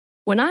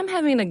When I'm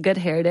having a good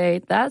hair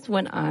day, that's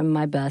when I'm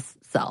my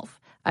best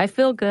self. I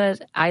feel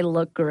good, I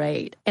look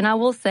great. And I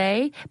will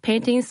say,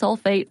 Pantene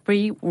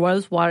Sulfate-Free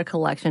Rose Water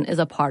Collection is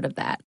a part of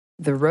that.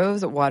 The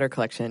Rose Water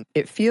Collection.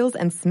 It feels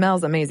and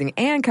smells amazing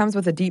and comes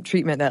with a deep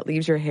treatment that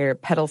leaves your hair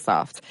petal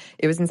soft.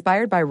 It was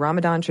inspired by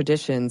Ramadan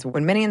traditions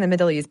when many in the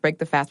Middle East break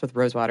the fast with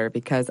rose water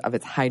because of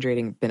its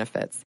hydrating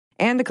benefits.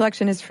 And the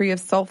collection is free of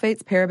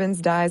sulfates,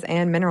 parabens, dyes,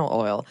 and mineral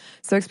oil.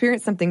 So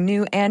experience something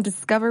new and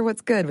discover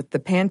what's good with the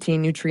Pantene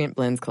Nutrient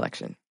Blends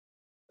collection.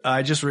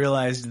 I just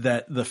realized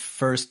that the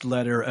first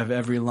letter of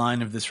every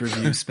line of this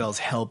review spells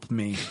help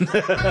me.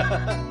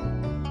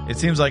 It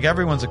seems like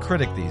everyone's a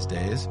critic these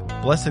days,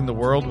 blessing the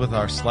world with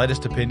our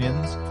slightest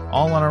opinions,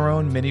 all on our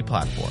own mini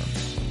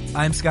platforms.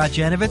 I'm Scott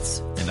Janovitz.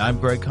 And I'm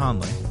Greg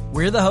Conley.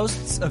 We're the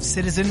hosts of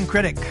Citizen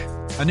Critic,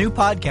 a new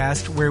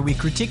podcast where we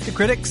critique the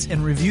critics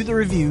and review the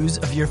reviews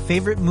of your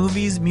favorite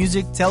movies,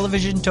 music,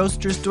 television,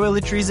 toasters,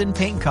 toiletries, and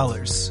paint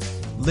colors.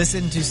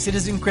 Listen to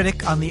Citizen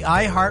Critic on the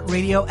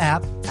iHeartRadio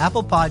app,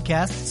 Apple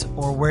Podcasts,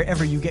 or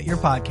wherever you get your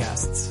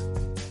podcasts.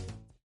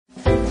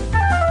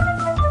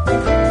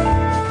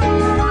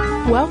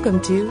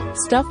 Welcome to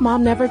Stuff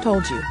Mom Never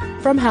Told You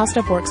from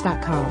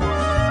HowStuffWorks.com.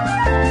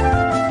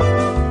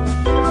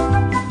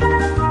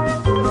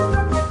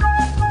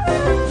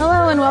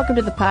 Hello and welcome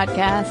to the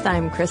podcast.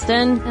 I'm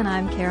Kristen. And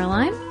I'm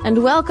Caroline.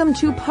 And welcome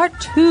to part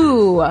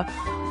 2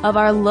 of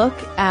our look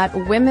at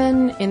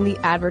women in the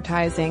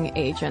advertising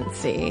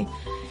agency.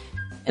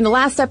 In the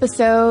last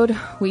episode,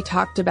 we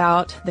talked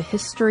about the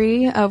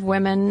history of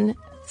women,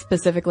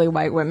 specifically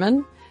white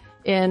women,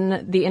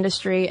 in the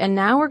industry. And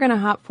now we're going to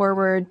hop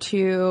forward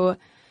to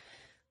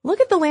look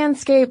at the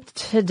landscape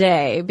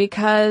today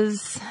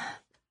because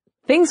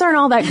things aren't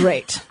all that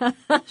great,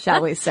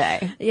 shall we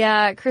say.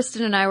 Yeah,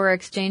 Kristen and I were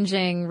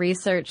exchanging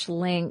research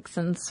links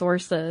and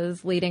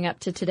sources leading up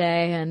to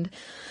today, and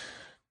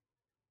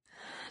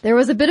there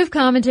was a bit of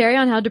commentary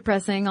on how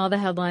depressing all the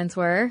headlines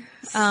were.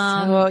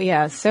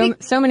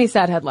 So many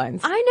sad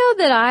headlines. I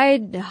know that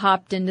I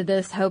hopped into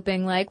this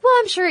hoping like, well,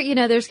 I'm sure,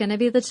 there's going to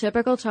be the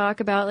typical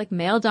talk about like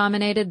male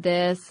dominated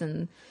this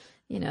and,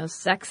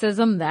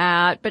 sexism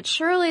that, but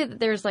surely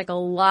there's like a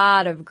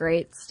lot of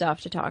great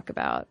stuff to talk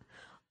about.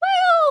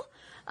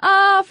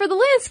 Well, for the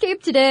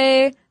landscape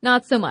today,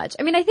 not so much.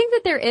 I mean, I think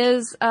that there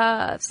is,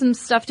 some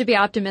stuff to be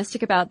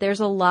optimistic about. There's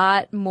a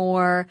lot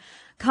more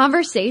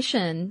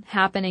conversation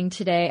happening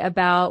today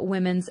about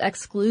women's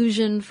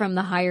exclusion from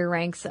the higher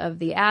ranks of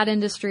the ad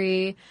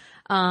industry.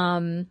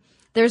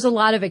 There's a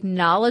lot of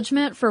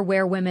acknowledgement for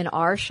where women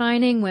are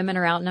shining. Women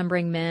are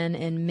outnumbering men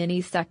in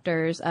many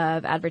sectors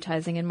of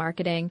advertising and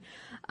marketing.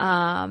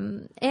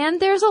 And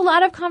there's a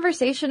lot of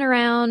conversation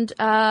around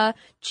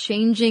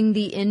changing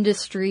the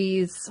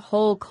industry's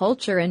whole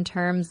culture in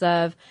terms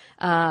of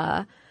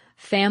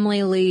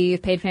family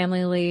leave, paid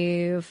family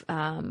leave,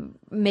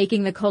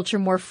 making the culture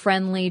more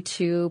friendly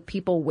to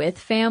people with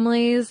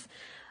families.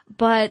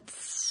 But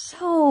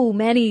so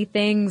many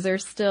things are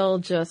still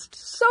just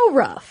so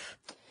rough.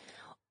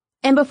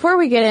 And before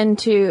we get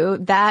into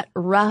that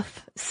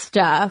rough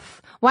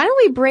stuff, why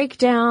don't we break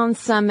down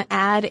some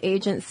ad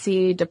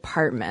agency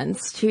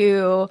departments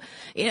to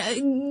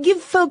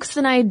give folks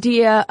an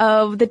idea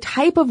of the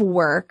type of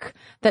work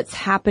that's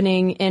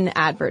happening in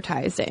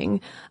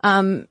advertising.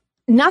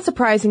 Not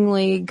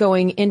surprisingly,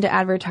 going into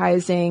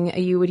advertising,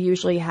 you would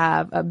usually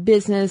have a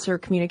business or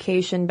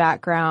communication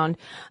background.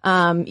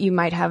 You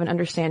might have an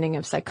understanding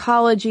of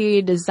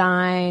psychology,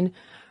 design,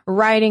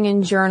 writing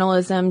and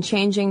journalism,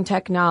 changing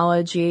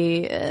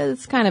technology.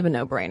 It's kind of a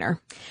no-brainer.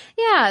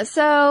 Yeah,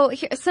 so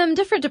some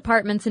different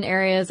departments and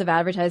areas of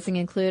advertising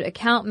include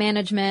account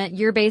management.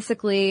 You're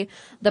basically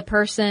the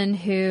person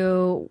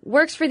who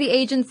works for the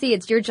agency.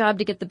 It's your job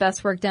to get the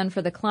best work done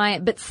for the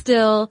client, but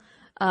still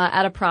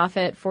at a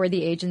profit for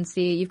the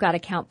agency. You've got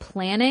account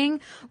planning,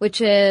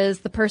 which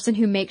is the person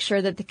who makes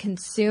sure that the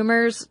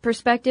consumer's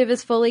perspective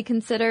is fully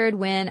considered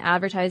when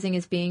advertising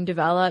is being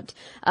developed.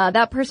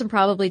 That person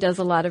probably does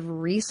a lot of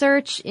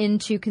research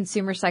into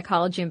consumer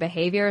psychology and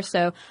behavior.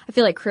 So I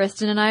feel like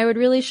Kristen and I would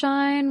really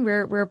shine.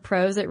 We're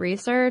pros at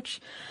research.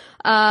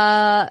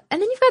 And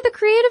then you've got the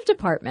creative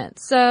department.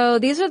 So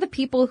these are the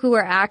people who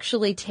are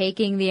actually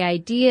taking the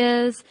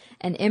ideas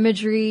and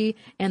imagery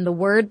and the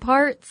word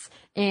parts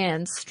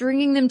and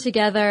stringing them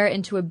together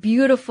into a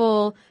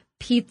beautiful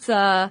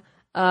pizza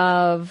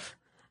of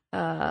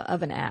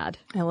an ad.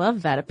 I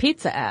love that. A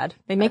pizza ad.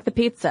 They make the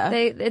pizza.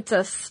 It's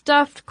a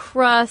stuffed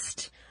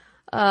crust,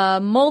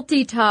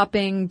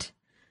 multi-toppinged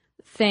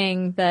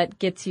thing that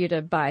gets you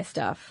to buy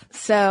stuff.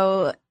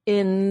 So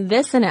in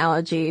this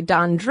analogy,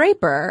 Don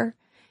Draper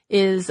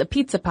is a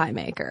pizza pie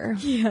maker.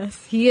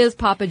 Yes, he is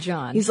Papa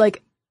John. He's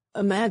like,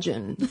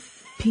 imagine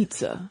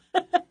pizza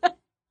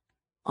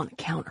on a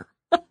counter.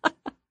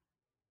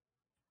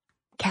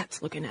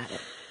 Cat's looking at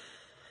it.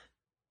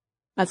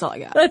 That's all I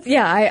got.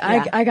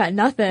 I got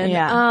nothing.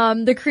 Yeah.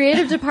 The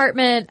creative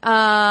department,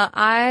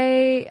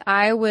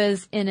 I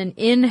was in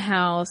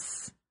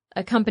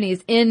a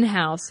company's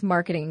in-house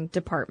marketing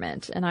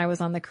department, and I was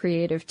on the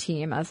creative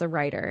team as a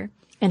writer.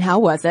 And how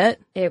was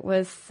it? It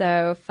was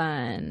so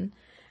fun.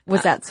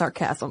 Was that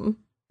sarcasm?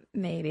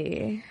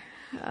 Maybe.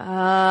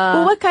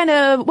 Well, what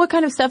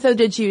kind of stuff though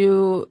did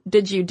you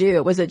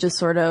do? Was it just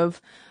sort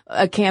of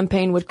a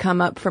campaign would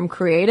come up from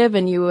creative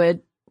and you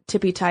would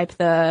tippy type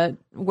the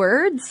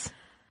words?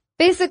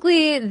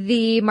 Basically,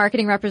 the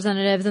marketing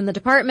representatives in the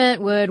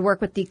department would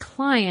work with the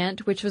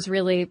client, which was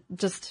really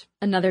just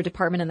another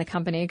department in the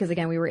company because,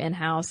 again, we were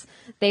in-house.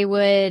 They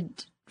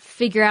would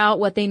figure out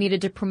what they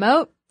needed to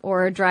promote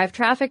or drive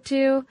traffic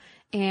to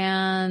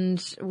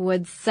and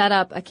would set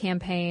up a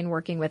campaign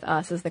working with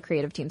us as the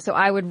creative team. So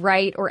I would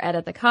write or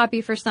edit the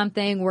copy for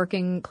something,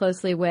 working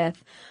closely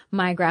with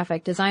my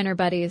graphic designer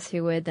buddies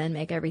who would then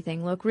make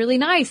everything look really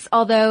nice.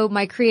 Although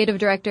my creative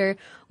director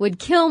would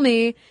kill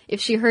me if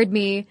she heard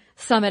me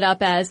sum it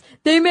up as,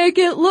 they make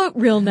it look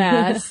real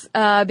nice,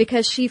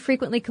 because she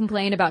frequently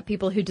complained about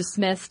people who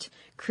dismissed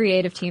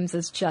creative teams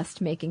as just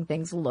making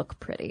things look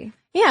pretty.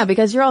 Yeah,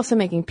 because you're also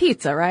making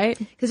pizza, right?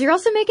 Because you're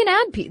also making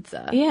ad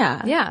pizza.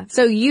 Yeah. Yeah.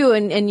 So you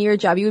and your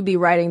job, you would be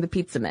writing the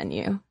pizza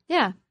menu.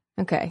 Yeah.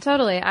 Okay.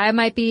 Totally. I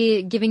might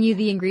be giving you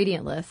the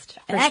ingredient list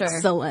for sure.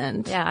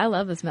 Excellent. Yeah, I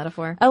love this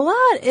metaphor. A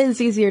lot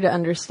is easier to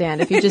understand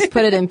if you just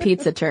put it in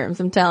pizza terms,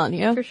 I'm telling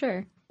you. For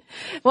sure.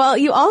 Well,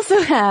 you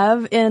also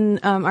have in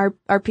our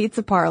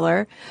pizza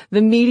parlor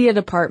the media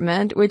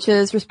department, which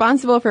is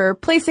responsible for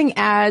placing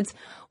ads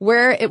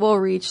where it will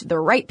reach the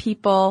right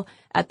people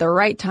at the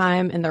right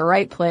time in the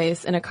right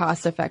place in a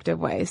cost-effective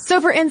way. So,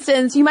 for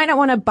instance, you might not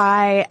want to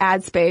buy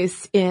ad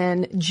space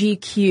in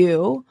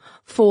GQ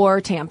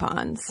for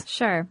tampons.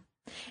 Sure.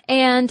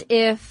 And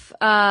if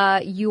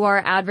you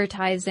are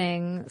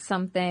advertising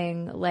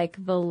something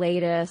like the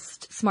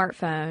latest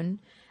smartphone,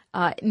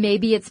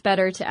 maybe it's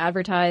better to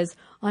advertise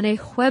on a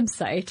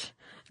website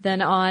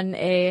than on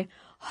a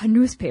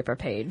newspaper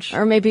page.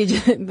 Or maybe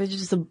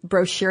just a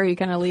brochure you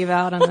kind of leave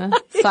out on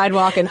the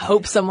sidewalk and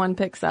hope someone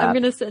picks up. I'm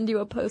going to send you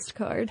a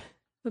postcard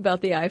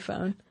about the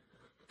iPhone.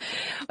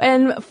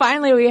 And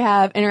finally, we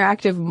have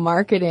interactive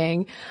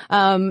marketing.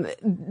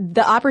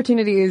 The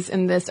opportunities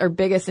in this are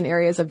biggest in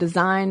areas of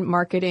design,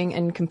 marketing,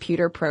 and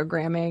computer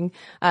programming.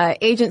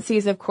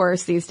 Agencies, of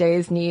course, these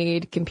days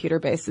need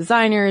computer-based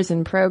designers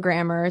and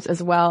programmers,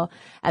 as well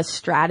as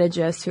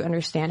strategists who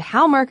understand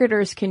how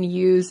marketers can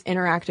use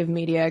interactive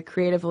media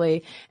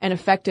creatively and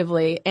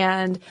effectively.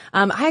 And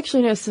I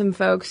actually know some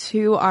folks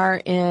who are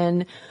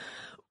in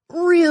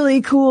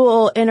really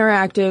cool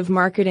interactive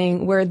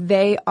marketing where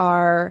they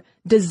are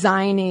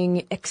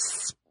designing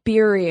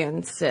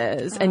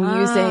experiences and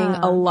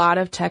using a lot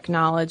of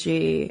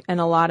technology and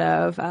a lot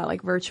of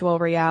like virtual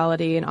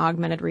reality and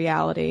augmented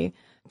reality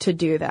to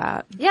do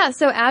that. Yeah,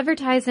 so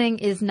advertising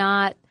is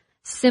not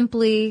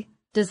simply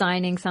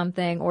designing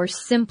something or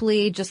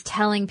simply just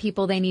telling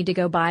people they need to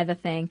go buy the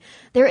thing.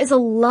 There is a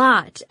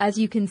lot, as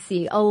you can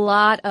see, a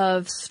lot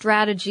of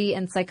strategy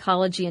and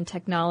psychology and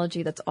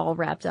technology that's all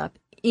wrapped up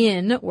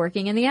in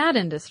working in the ad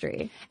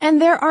industry.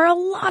 And there are a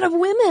lot of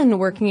women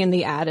working in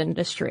the ad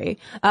industry.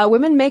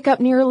 Women make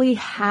up nearly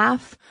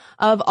half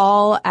of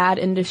all ad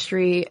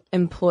industry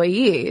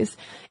employees.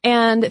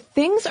 And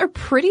things are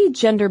pretty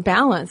gender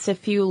balanced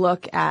if you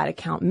look at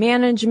account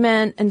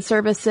management and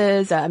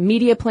services,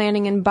 media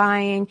planning and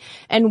buying,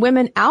 and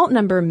women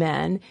outnumber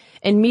men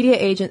in media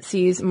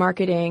agencies,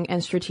 marketing,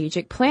 and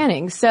strategic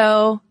planning.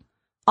 So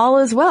all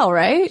is well,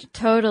 right?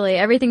 Totally.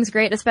 Everything's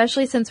great,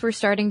 especially since we're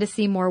starting to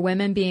see more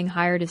women being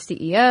hired as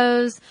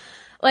CEOs.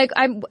 Like,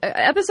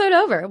 episode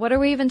over. What are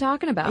we even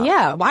talking about?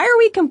 Yeah. Why are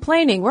we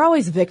complaining? We're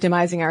always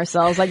victimizing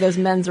ourselves like those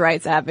men's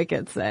rights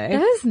advocates say.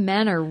 Those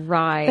men are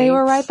right. They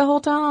were right the whole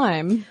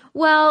time.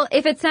 Well,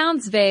 if it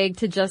sounds vague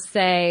to just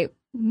say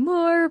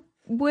more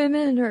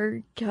women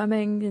are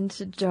coming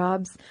into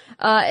jobs,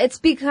 it's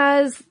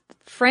because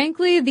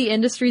frankly, the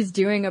industry's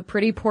doing a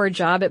pretty poor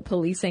job at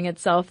policing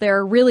itself. There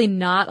are really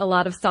not a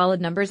lot of solid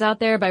numbers out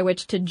there by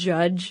which to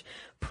judge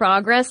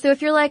progress. So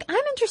if you're like,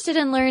 I'm interested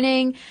in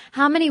learning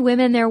how many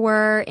women there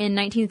were in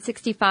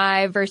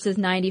 1965 versus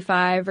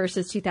 95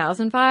 versus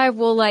 2005,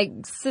 well, like,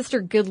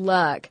 sister, good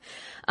luck.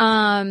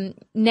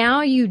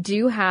 Now you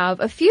do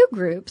have a few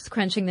groups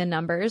crunching the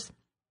numbers.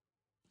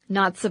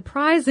 Not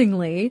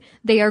surprisingly,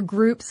 they are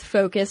groups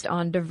focused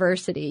on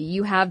diversity.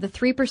 You have the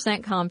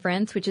 3%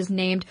 Conference, which is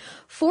named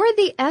for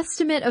the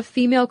estimate of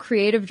female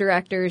creative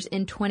directors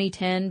in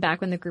 2010, back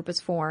when the group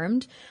was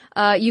formed.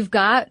 You've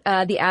got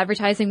the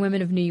Advertising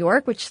Women of New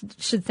York, which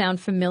should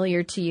sound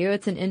familiar to you.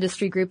 It's an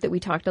industry group that we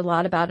talked a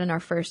lot about in our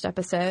first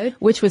episode.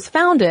 Which was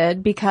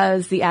founded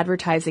because the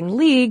Advertising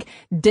League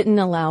didn't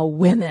allow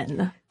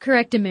women.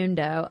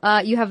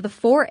 Correctamundo. You have the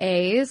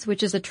 4As,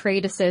 which is a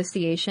trade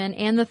association,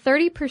 and the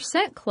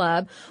 30%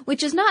 Club,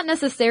 which is not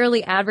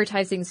necessarily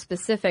advertising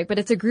specific, but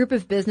it's a group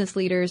of business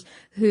leaders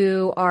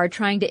who are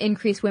trying to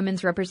increase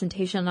women's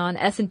representation on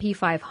S&P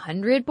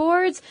 500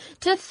 boards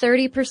to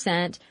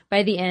 30%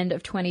 by the end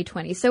of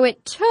 2020. So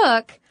it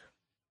took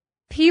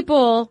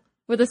people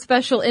with a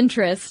special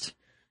interest,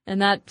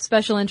 and that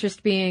special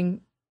interest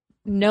being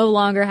no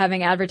longer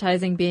having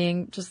advertising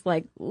being just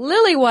like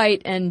lily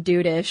white and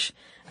dudeish,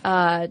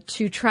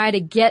 to try to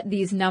get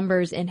these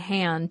numbers in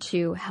hand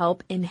to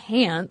help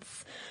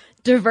enhance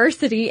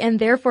diversity and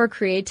therefore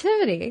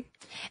creativity.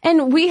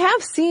 And we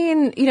have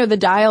seen, the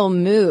dial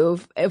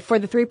move for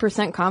the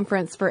 3%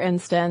 conference, for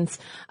instance.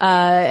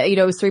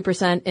 It was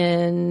 3%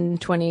 in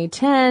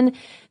 2010.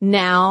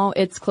 Now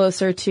it's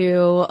closer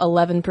to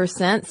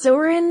 11%. So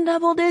we're in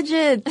double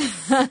digits.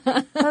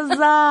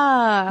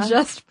 Huzzah.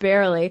 Just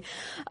barely.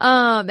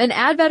 An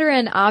ad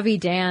veteran, Avi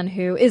Dan,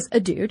 who is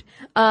a dude,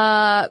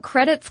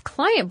 credits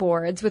client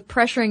boards with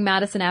pressuring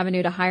Madison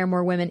Avenue to hire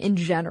more women in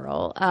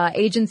general.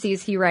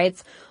 Agencies, he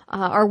writes,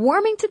 are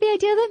warming to the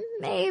idea that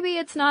maybe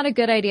it's not a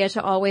good idea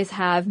to always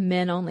have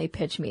men-only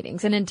pitch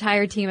meetings, an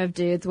entire team of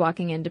dudes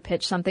walking in to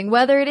pitch something,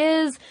 whether it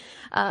is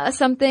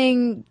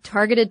something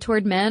targeted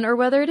toward men or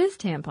whether it is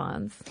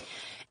tampons.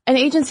 And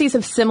agencies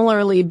have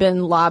similarly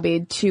been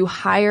lobbied to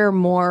hire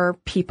more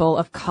people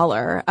of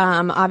color.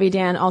 Avi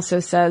Dan also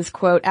says,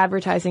 quote,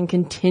 advertising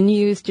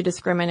continues to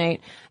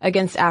discriminate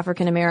against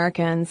African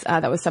Americans.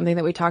 That was something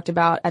that we talked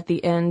about at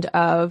the end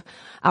of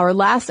our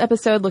last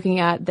episode, looking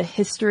at the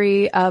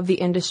history of the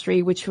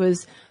industry, which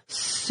was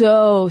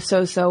so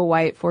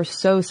white for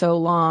so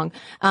long.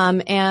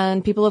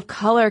 And people of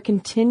color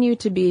continue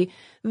to be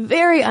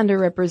very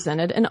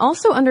underrepresented and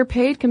also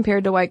underpaid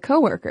compared to white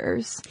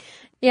coworkers.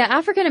 Yeah,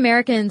 African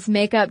Americans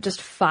make up just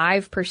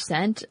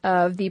 5%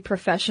 of the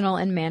professional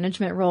and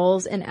management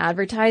roles in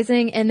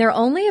advertising, and they're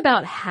only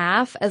about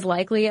half as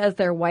likely as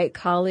their white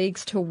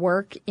colleagues to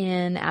work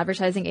in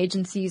advertising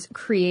agencies'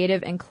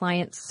 creative and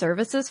client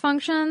services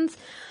functions.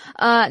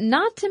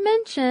 Not to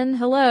mention,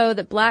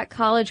 that black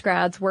college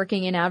grads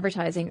working in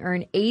advertising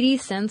earn 80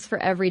 cents for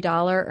every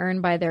dollar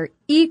earned by their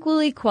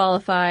equally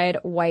qualified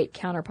white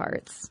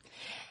counterparts.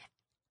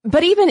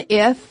 But even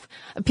if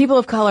people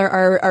of color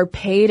are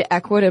paid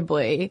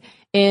equitably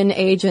in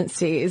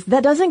agencies,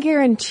 that doesn't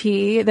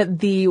guarantee that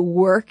the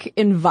work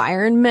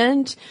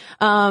environment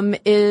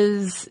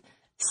is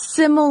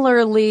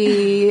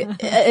similarly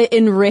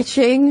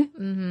enriching.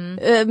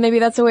 Mm-hmm. Maybe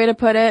that's a way to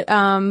put it.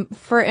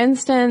 For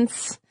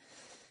instance,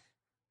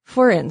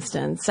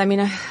 I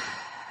mean, I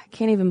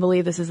can't even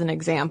believe this is an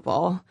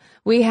example.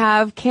 We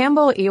have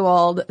Campbell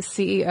Ewald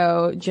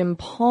CEO Jim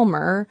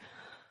Palmer,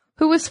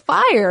 who was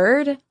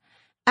fired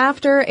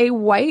after a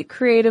white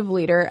creative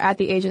leader at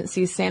the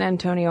agency's San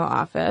Antonio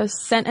office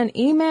sent an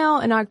email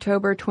in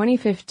October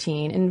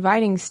 2015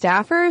 inviting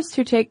staffers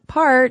to take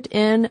part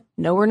in,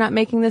 no, we're not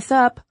making this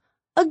up,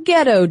 a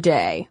ghetto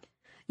day.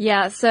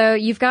 Yeah, so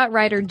you've got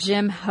writer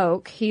Jim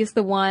Hoke. He's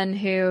the one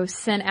who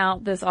sent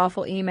out this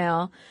awful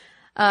email.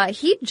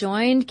 He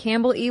joined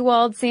Campbell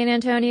Ewald San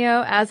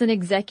Antonio as an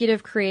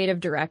executive creative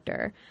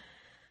director.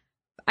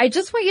 I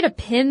just want you to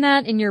pin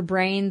that in your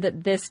brain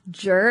that this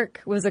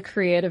jerk was a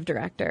creative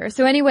director.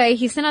 So anyway,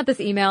 he sent out this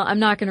email. I'm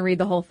not going to read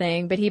the whole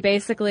thing, but he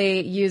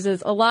basically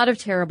uses a lot of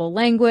terrible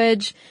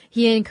language.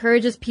 He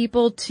encourages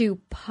people to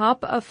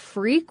pop a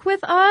freak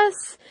with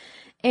us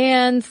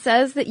and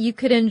says that you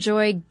could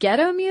enjoy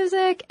ghetto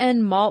music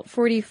and Malt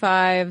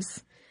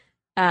 45s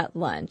at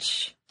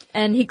lunch.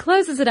 And he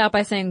closes it out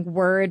by saying,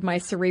 word, my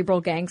cerebral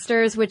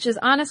gangsters, which is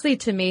honestly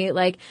to me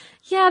like,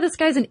 yeah, this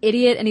guy's an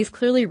idiot and he's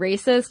clearly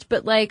racist,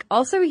 but like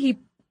also he,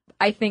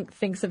 I think,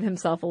 thinks of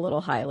himself a little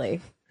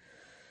highly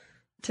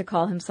to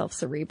call himself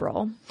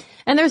cerebral.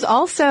 And there's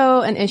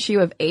also an issue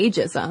of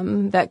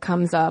ageism that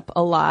comes up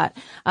a lot.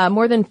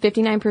 More than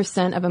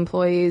 59% of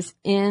employees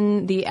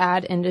in the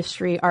ad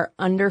industry are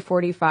under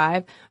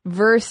 45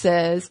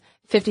 versus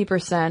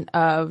 50%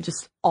 of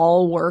just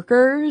all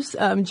workers,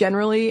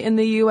 generally in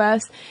the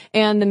U.S.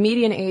 And the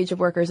median age of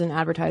workers in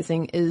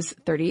advertising is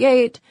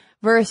 38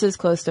 versus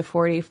close to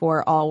 40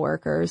 for all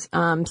workers.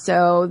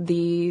 So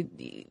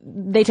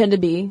they tend to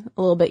be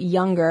a little bit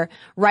younger.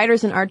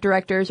 Writers and art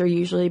directors are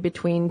usually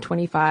between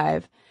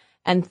 25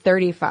 and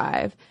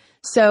 35.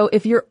 So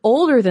if you're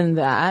older than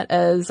that,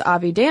 as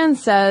Avi Dan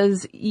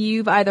says,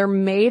 you've either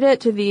made it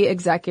to the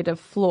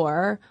executive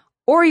floor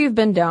or you've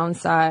been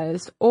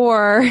downsized,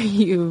 or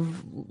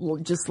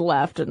you've just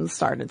left and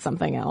started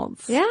something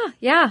else.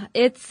 Yeah.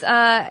 It's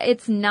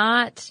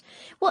not,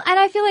 well, and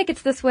I feel like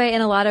it's this way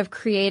in a lot of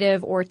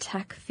creative or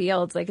tech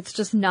fields. Like it's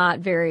just not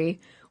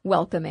very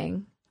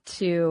welcoming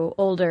to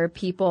older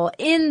people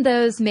in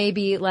those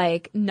maybe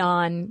like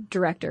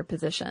non-director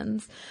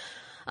positions.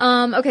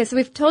 Okay, so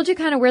we've told you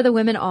kind of where the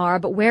women are,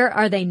 but where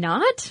are they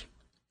not?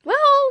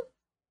 Well,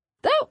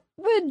 that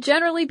would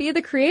generally be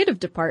the creative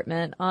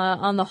department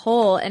on the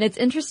whole. And it's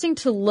interesting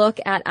to look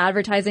at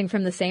advertising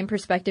from the same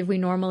perspective we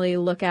normally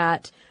look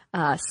at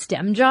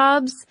STEM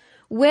jobs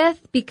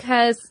with,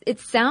 because it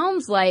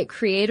sounds like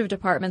creative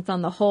departments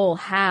on the whole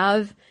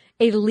have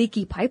a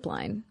leaky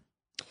pipeline.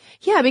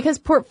 Yeah, because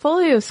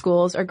portfolio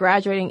schools are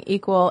graduating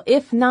equal,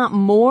 if not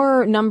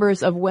more,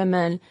 numbers of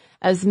women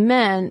as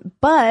men,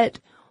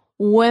 but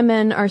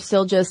women are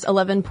still just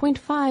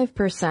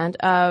 11.5%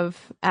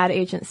 of ad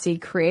agency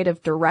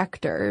creative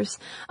directors.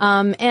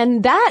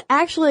 And that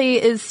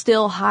actually is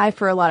still high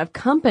for a lot of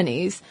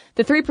companies.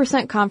 The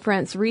 3%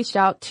 conference reached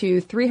out to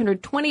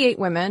 328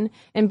 women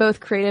in both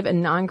creative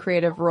and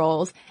non-creative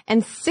roles,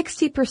 and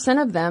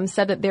 60% of them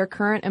said that their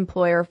current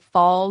employer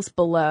falls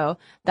below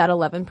that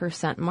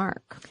 11%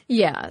 mark.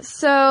 Yeah.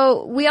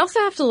 So we also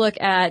have to look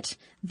at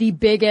the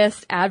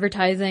biggest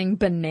advertising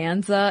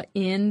bonanza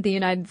in the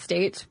United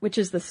States, which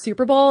is the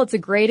Super Bowl. It's a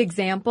great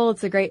example.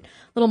 It's a great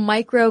little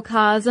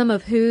microcosm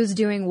of who's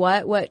doing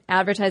what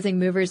advertising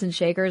movers and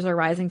shakers are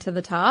rising to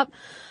the top.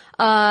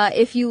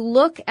 If you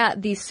look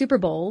at the Super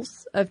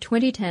Bowls of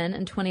 2010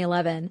 and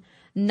 2011,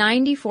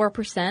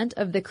 94%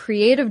 of the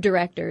creative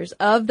directors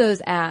of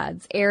those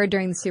ads aired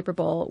during the Super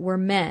Bowl were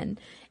men.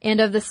 And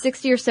of the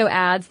 60 or so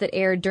ads that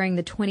aired during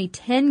the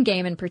 2010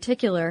 game in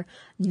particular,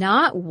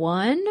 not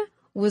one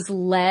was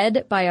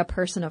led by a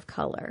person of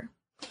color.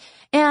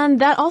 And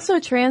that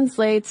also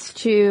translates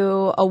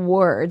to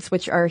awards,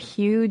 which are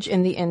huge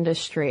in the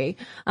industry.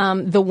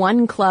 The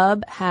One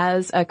Club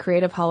has a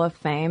Creative Hall of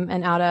Fame,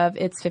 and out of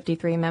its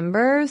 53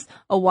 members,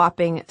 a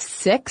whopping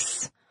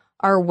 6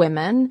 are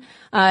women.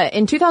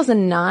 In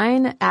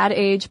 2009, Ad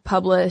Age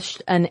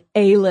published an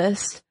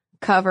A-list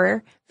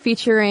cover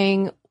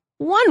featuring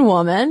 1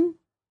 woman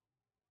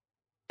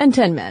and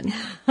 10 men.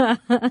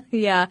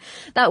 Yeah.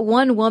 That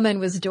one woman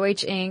was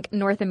Deutsche Inc.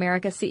 North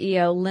America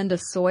CEO Linda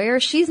Sawyer.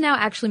 She's now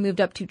actually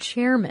moved up to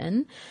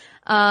chairman.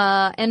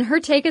 And her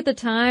take at the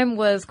time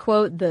was,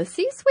 quote, "The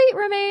C-suite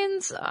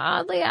remains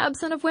oddly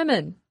absent of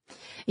women."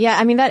 Yeah,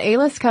 I mean, that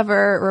A-list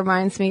cover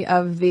reminds me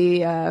of the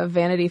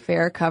Vanity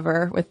Fair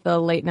cover with the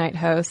late night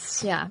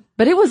hosts. Yeah.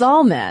 But it was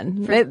all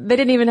men. They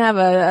didn't even have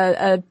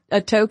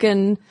a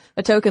token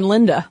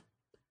Linda.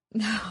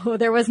 No,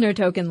 there was no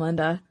token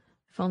Linda.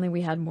 If only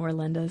we had more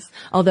Lindas.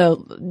 Although,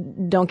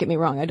 don't get me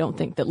wrong, I don't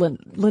think that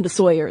Linda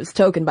Sawyer is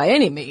token by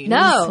any means.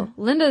 No,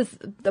 Linda's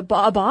a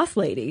boss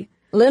lady.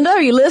 Linda,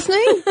 are you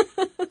listening?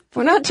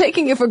 We're not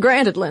taking you for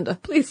granted, Linda.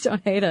 Please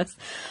don't hate us.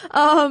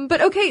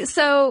 But okay,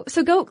 so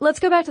let's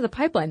go back to the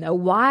pipeline though.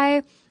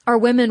 Why are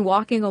women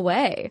walking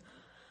away?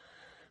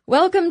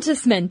 Welcome to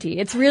Sminty.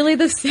 It's really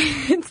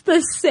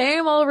the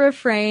same old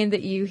refrain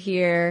that you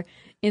hear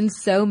in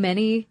so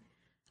many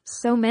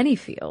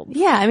fields.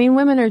 Yeah, I mean,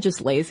 women are just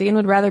lazy and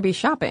would rather be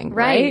shopping,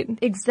 right?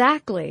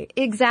 Exactly.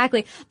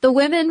 The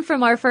women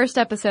from our first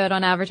episode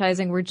on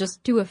advertising were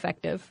just too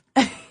effective.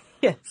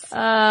 Yes.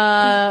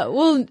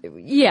 Well,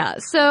 yeah.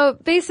 So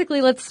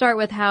basically, let's start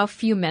with how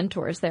few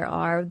mentors there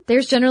are.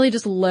 There's generally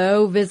just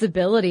low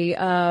visibility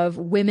of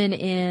women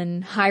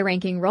in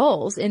high-ranking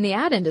roles in the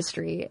ad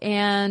industry.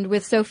 And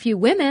with so few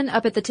women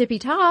up at the tippy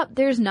top,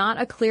 there's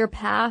not a clear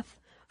path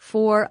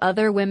for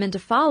other women to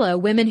follow,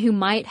 women who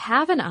might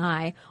have an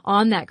eye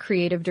on that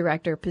creative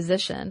director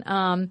position.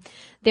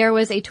 There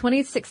was a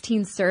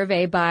 2016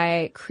 survey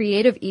by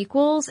Creative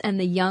Equals and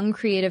the Young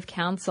Creative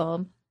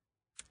Council,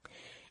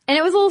 and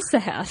it was a little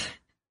sad.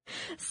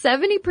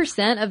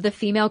 70% of the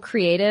female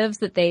creatives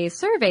that they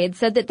surveyed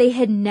said that they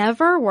had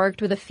never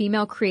worked with a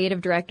female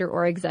creative director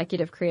or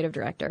executive creative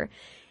director.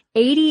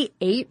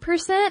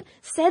 88%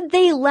 said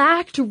they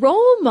lacked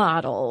role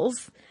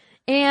models.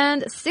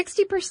 And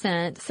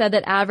 60% said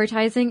that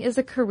advertising is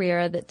a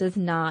career that does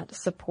not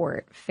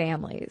support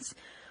families.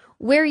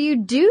 Where you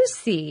do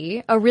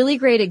see a really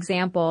great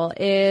example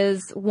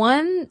is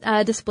one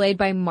displayed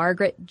by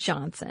Margaret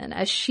Johnson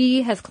as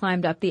she has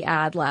climbed up the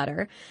ad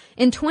ladder.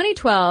 In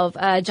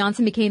 2012,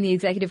 Johnson became the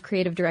executive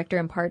creative director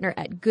and partner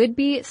at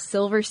Goodby,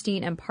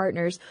 Silverstein and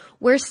Partners,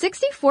 where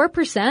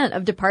 64%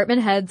 of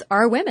department heads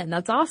are women.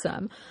 That's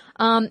awesome.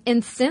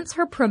 And since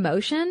her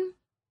promotion,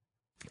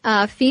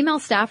 female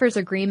staffers'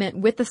 agreement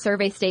with the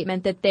survey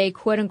statement that they,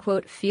 quote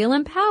unquote, feel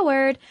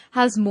empowered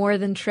has more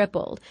than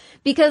tripled.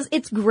 Because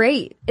it's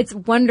great. It's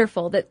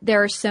wonderful that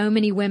there are so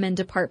many women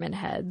department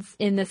heads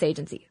in this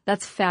agency.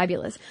 That's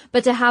fabulous.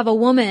 But to have a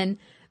woman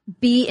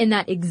be in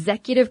that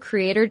executive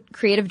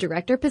creative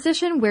director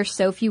position where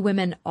so few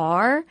women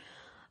are,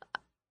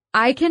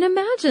 I can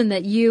imagine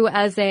that you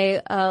as a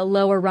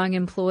lower rung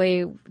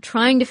employee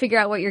trying to figure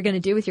out what you're going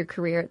to do with your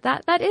career,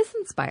 that is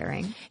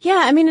inspiring.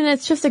 Yeah, I mean, and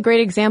it's just a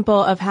great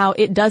example of how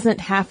it doesn't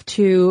have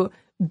to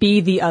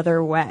be the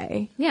other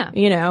way. Yeah.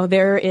 You know,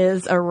 there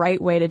is a right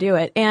way to do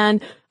it.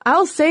 And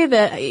I'll say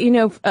that, you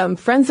know,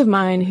 friends of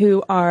mine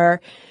who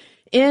are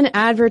in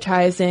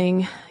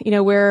advertising, you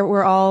know,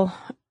 we're all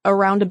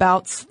around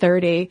about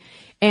 30,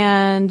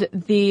 and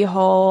the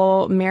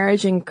whole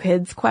marriage and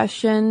kids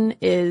question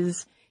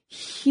is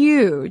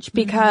huge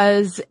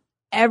because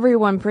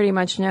everyone pretty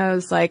much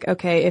knows, like,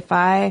 okay, if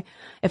I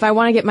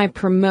want to get my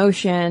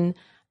promotion,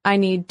 I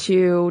need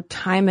to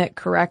time it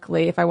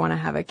correctly if I want to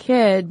have a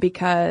kid,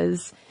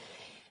 because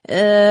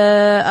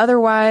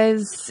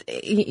otherwise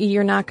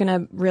you're not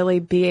going to really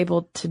be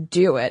able to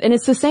do it. And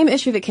it's the same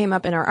issue that came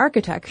up in our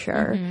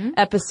architecture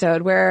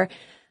episode, where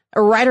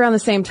right around the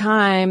same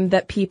time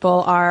that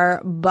people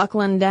are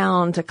buckling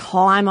down to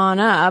climb on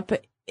up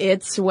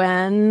it's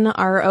when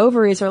our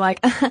ovaries are like,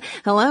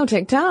 hello,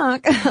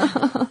 TikTok.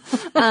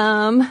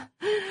 I'm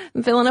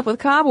filling up with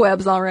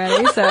cobwebs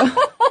already, so.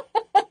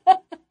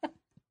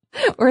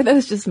 Or are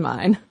those just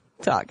mine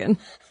talking?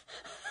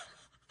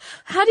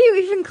 How do you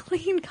even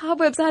clean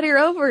cobwebs out of your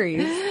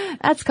ovaries?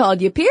 That's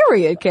called your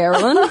period,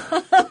 Carolyn.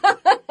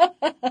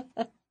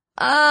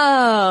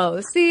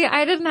 Oh, see,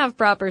 I didn't have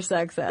proper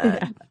sex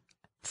ed.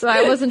 So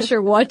I wasn't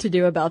sure what to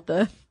do about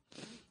the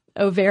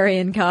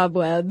ovarian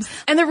cobwebs.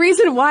 And the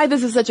reason why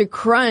this is such a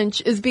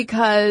crunch is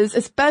because,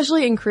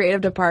 especially in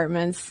creative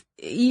departments,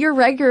 you're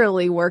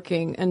regularly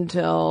working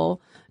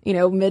until,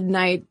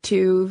 midnight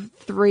to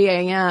 3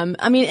 a.m.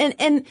 I mean,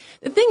 and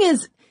the thing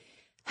is,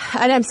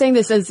 and I'm saying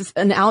this as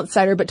an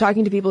outsider, but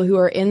talking to people who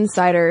are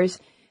insiders,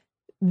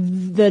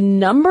 the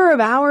number of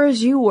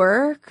hours you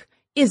work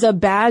is a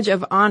badge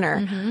of honor.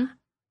 Mm-hmm.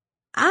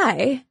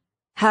 I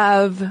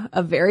have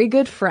a very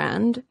good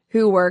friend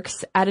who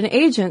works at an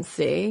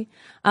agency,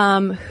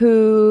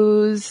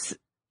 whose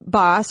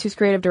boss, who's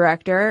creative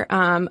director,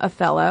 a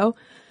fellow,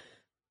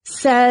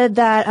 said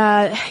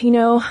that,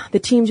 the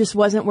team just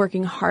wasn't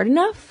working hard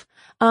enough.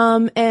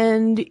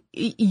 And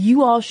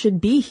you all should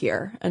be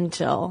here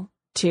until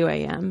 2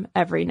 a.m.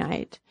 every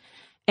night,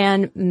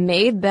 and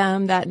made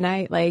them that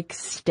night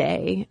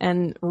stay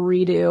and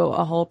redo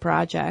a whole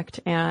project.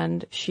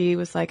 And she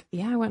was like,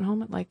 yeah, I went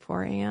home at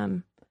 4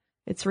 a.m.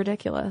 It's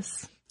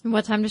ridiculous. And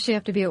what time does she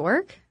have to be at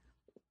work?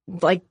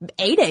 8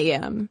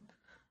 a.m.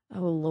 Oh,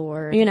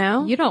 Lord. You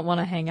don't want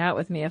to hang out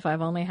with me if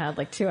I've only had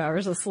 2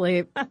 hours of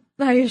sleep.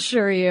 I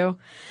assure you.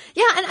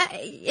 Yeah. And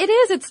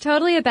it's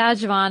totally a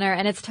badge of honor.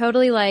 And it's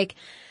totally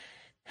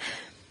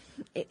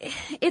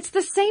it's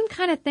the same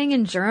kind of thing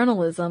in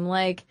journalism,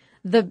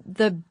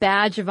 the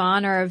badge of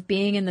honor of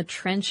being in the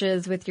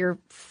trenches with your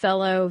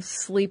fellow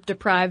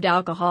sleep-deprived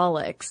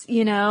alcoholics,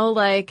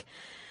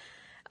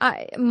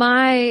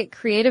 my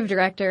creative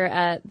director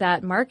at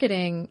that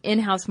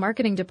in-house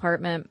marketing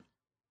department,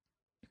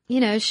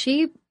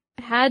 she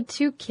had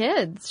 2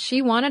 kids.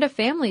 She wanted a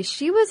family.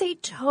 She was a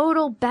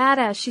total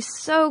badass. She's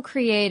so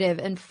creative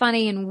and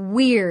funny and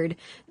weird,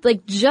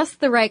 just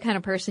the right kind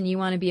of person you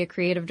want to be a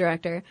creative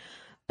director.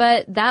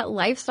 But that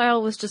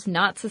lifestyle was just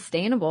not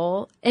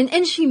sustainable.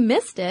 And she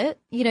missed it.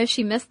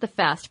 She missed the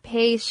fast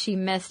pace. She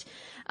missed,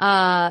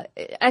 I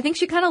think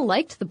she kind of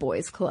liked the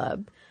boys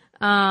club.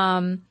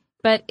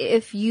 But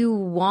if you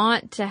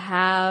want to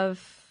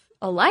have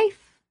a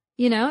life,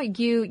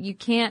 you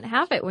can't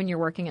have it when you're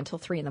working until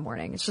 3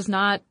 a.m. It's just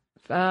not,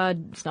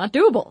 it's not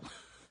doable.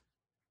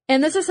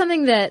 And this is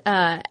something that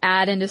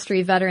ad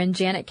industry veteran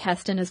Janet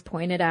Keston has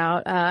pointed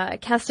out.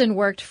 Keston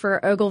worked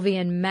for Ogilvy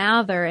and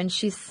Mather, and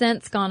she's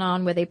since gone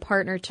on with a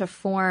partner to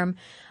form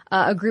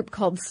a group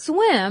called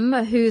Swim,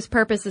 whose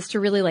purpose is to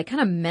really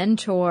kind of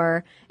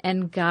mentor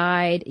and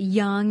guide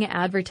young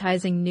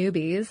advertising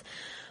newbies.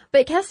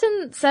 But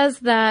Keston says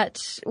that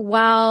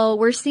while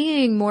we're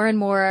seeing more and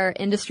more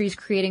industries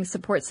creating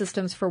support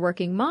systems for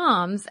working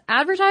moms,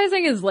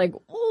 advertising is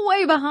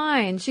way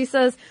behind. She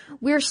says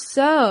we're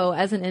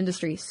as an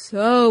industry,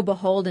 so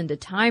beholden to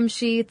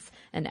timesheets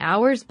and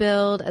hours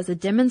billed as a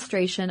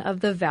demonstration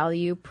of the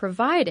value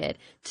provided.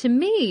 To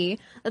me,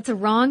 that's a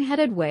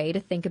wrong-headed way to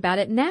think about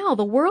it now.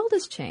 The world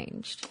has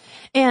changed.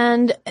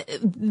 And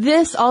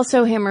this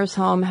also hammers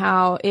home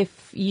how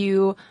if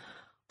you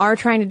are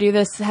trying to do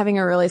this, having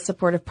a really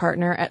supportive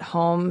partner at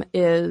home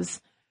is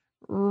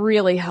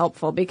really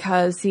helpful,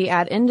 because the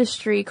ad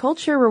industry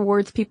culture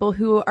rewards people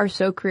who are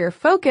so career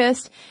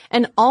focused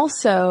and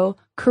also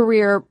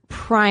career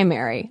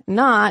primary,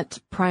 not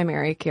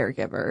primary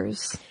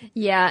caregivers.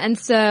 Yeah. And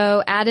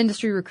so ad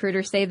industry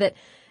recruiters say that,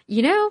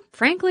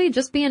 frankly,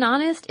 just being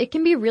honest, it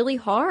can be really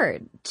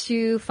hard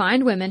to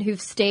find women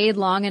who've stayed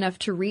long enough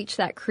to reach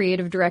that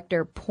creative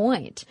director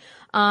point.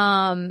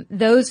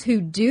 Those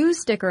who do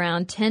stick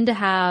around tend to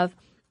have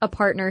a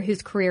partner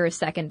whose career is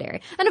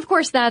secondary. And of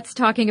course, that's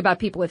talking about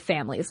people with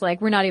families.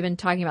 We're not even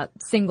talking about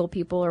single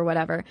people or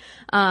whatever.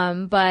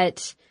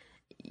 But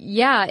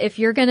yeah, if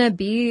you're going to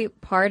be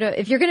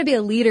if you're going to be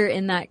a leader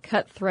in that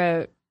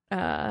cutthroat,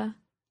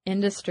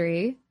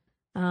 industry,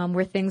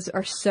 where things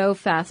are so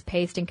fast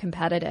paced and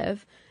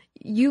competitive,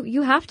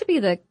 you have to be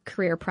the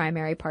career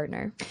primary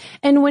partner.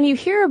 And when you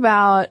hear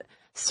about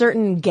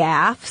certain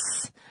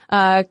gaffes,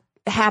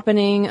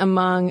 happening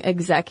among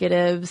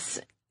executives,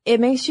 it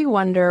makes you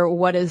wonder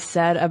what is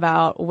said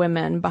about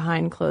women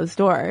behind closed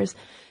doors.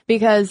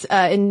 Because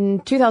in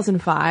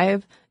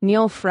 2005,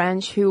 Neil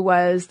French, who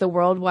was the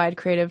worldwide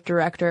creative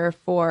director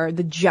for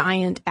the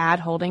giant ad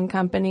holding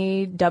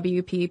company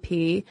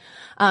WPP,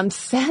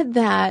 said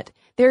that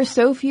there are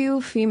so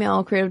few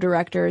female creative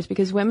directors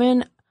because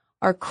women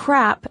are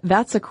crap,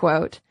 that's a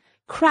quote,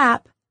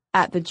 crap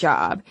at the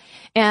job.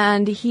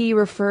 And he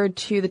referred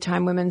to the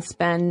time women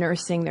spend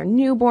nursing their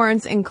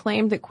newborns and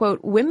claimed that,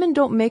 quote, women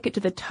don't make it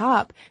to the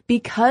top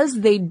because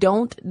they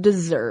don't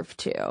deserve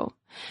to.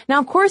 Now,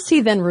 of course,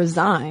 he then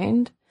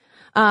resigned.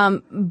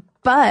 And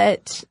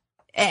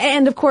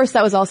of course,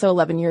 that was also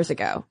 11 years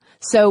ago.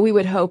 So we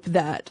would hope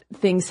that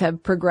things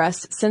have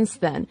progressed since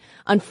then.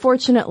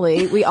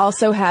 Unfortunately, we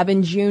also have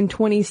in June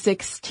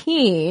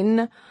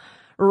 2016,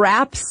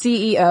 RAP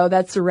CEO,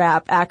 that's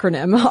RAP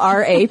acronym,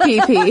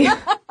 R-A-P-P.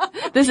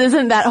 This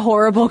isn't that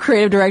horrible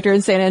creative director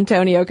in San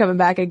Antonio coming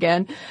back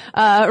again.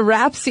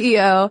 RAP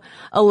CEO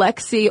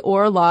Alexei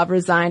Orlov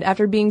resigned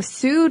after being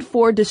sued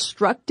for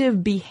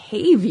destructive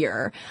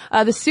behavior.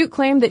 The suit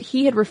claimed that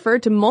he had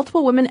referred to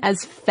multiple women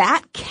as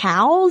fat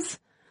cows.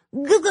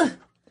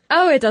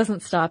 Oh, it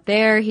doesn't stop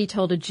there. He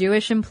told a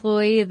Jewish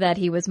employee that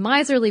he was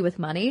miserly with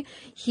money.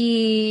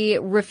 He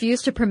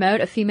refused to promote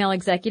a female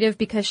executive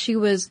because she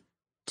was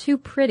too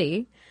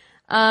pretty.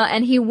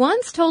 And he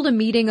once told a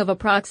meeting of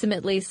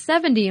approximately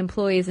 70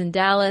 employees in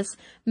Dallas,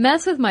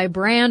 mess with my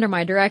brand or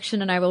my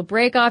direction and I will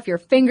break off your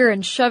finger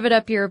and shove it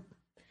up your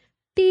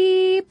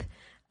beep.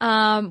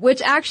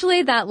 Which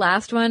actually, that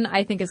last one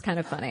I think is kind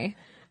of funny.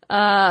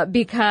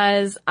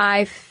 Because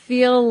I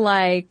feel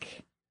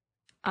like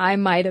I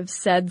might have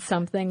said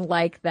something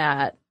like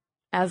that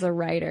as a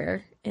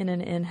writer in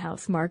an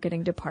in-house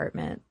marketing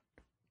department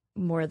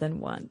more than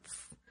once.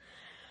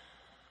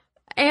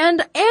 And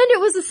it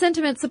was a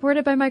sentiment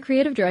supported by my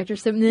creative director,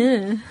 so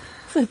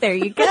There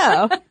you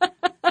go.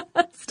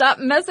 Stop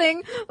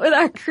messing with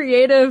our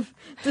creative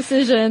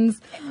decisions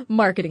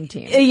marketing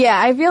team. Yeah,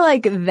 I feel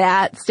like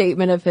that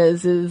statement of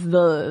his is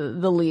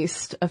the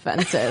least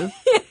offensive.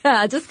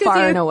 Yeah, just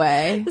far and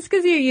away. Just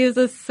because you use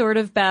a sort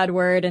of bad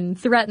word and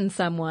threaten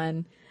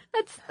someone,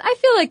 I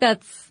feel like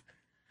that's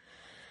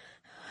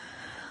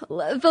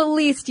the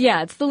least,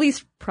 it's the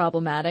least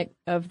problematic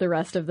of the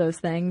rest of those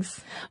things.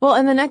 Well,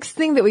 and the next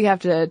thing that we have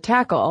to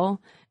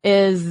tackle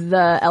is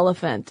the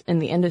elephant in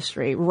the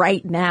industry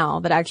right now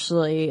that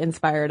actually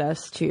inspired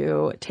us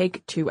to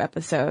take 2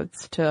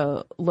 episodes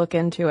to look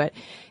into it,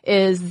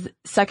 is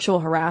sexual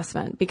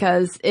harassment,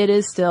 because it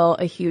is still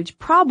a huge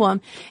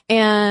problem.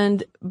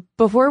 And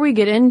before we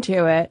get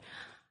into it,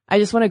 I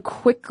just want to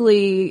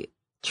quickly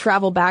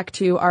travel back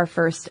to our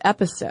first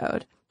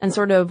episode and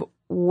sort of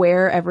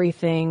where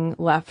everything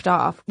left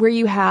off, where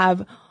you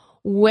have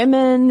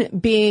women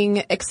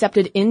being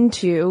accepted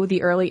into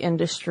the early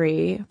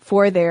industry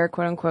for their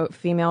quote unquote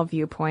female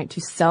viewpoint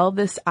to sell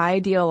this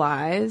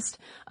idealized,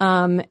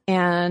 and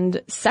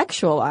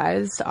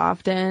sexualized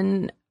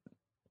often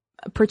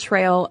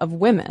portrayal of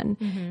women.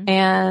 Mm-hmm.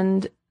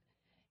 And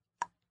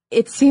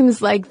it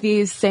seems like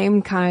these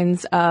same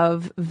kinds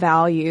of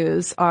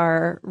values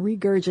are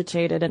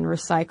regurgitated and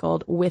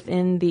recycled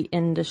within the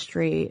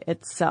industry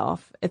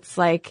itself. It's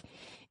like,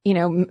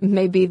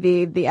 maybe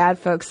the ad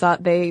folks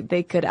thought they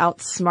could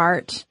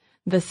outsmart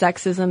the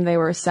sexism they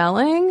were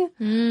selling.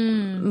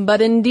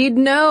 But indeed,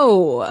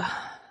 no,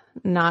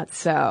 not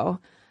so.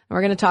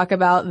 We're going to talk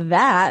about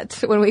that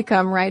when we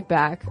come right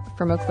back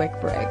from a quick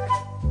break.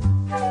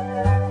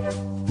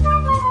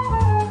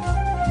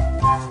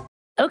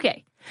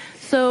 Okay.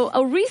 So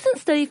a recent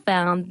study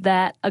found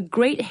that a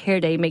great hair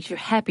day makes you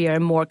happier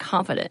and more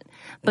confident.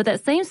 But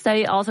that same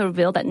study also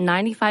revealed that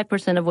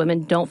 95% of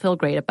women don't feel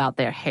great about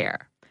their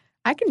hair.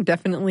 I can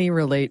definitely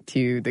relate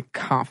to the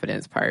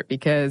confidence part,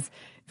 because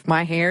if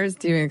my hair is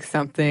doing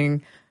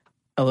something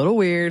a little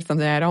weird,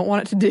 something I don't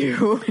want it to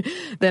do,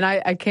 then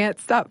I can't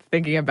stop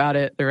thinking about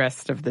it the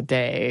rest of the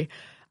day.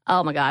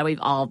 Oh my God, we've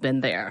all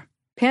been there.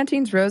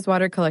 Pantene's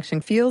Rosewater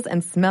collection feels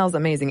and smells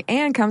amazing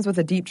and comes with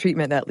a deep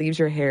treatment that leaves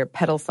your hair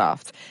petal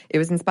soft. It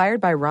was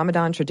inspired by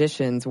Ramadan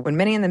traditions, when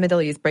many in the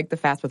Middle East break the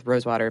fast with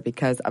rosewater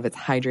because of its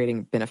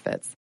hydrating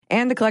benefits.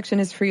 And the collection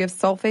is free of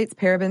sulfates,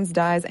 parabens,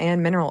 dyes,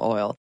 and mineral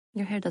oil.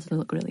 Your hair does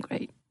look really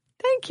great.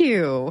 Thank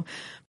you.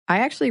 I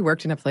actually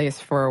worked in a place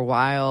for a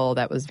while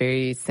that was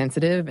very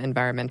sensitive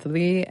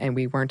environmentally, and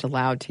we weren't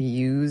allowed to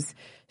use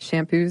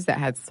shampoos that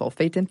had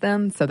sulfate in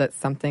them, so that's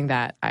something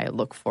that I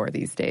look for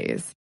these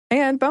days.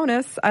 And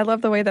bonus, I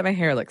love the way that my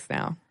hair looks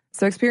now.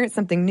 So experience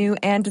something new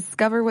and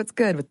discover what's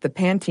good with the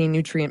Pantene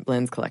Nutrient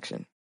Blends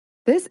collection.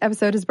 This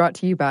episode is brought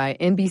to you by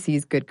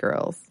NBC's Good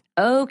Girls.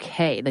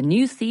 Okay, the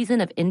new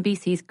season of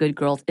NBC's Good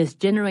Girls is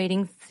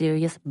generating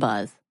serious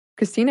buzz.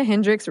 Christina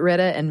Hendricks,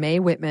 Retta, and Mae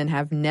Whitman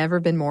have never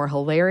been more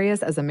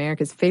hilarious as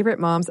America's favorite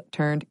moms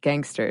turned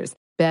gangsters,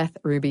 Beth,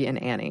 Ruby,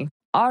 and Annie.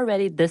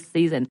 Already this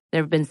season,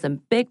 there have been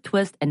some big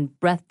twists and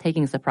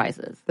breathtaking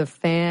surprises. The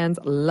fans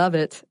love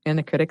it, and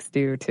the critics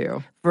do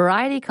too.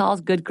 Variety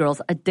calls Good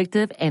Girls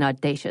addictive and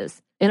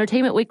audacious.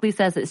 Entertainment Weekly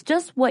says it's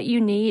just what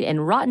you need,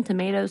 and Rotten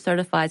Tomatoes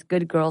certifies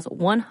Good Girls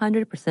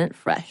 100%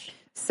 fresh.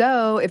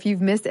 So, if you've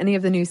missed any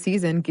of the new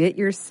season, get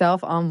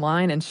yourself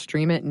online and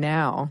stream it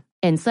now.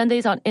 And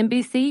Sundays on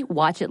NBC,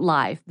 watch it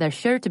live. There's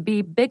sure to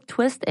be big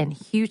twists and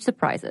huge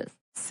surprises.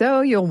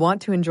 So you'll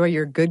want to enjoy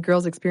your Good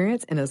Girls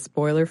experience in a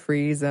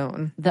spoiler-free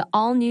zone. The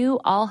all-new,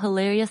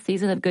 all-hilarious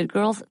season of Good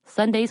Girls,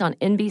 Sundays on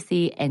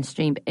NBC, and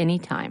streamed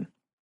anytime.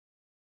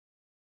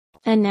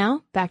 And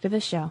now, back to the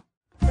show.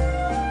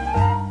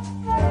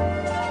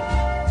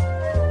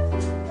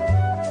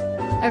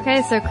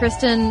 Okay, so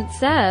Kristen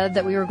said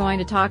that we were going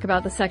to talk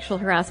about the sexual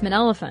harassment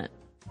elephant.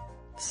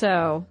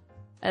 So,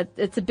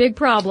 it's a big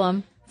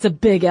problem. It's a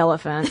big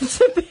elephant.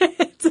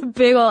 It's a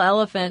big ol'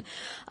 elephant.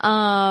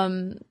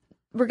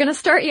 We're going to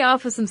start you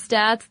off with some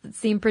stats that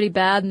seem pretty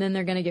bad, and then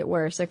they're going to get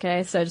worse,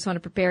 okay? So I just want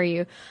to prepare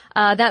you.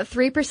 That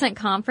 3%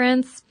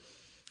 conference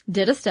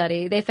did a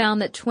study. They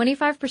found that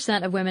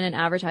 25% of women in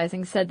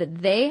advertising said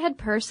that they had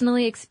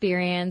personally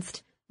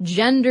experienced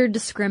gender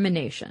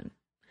discrimination.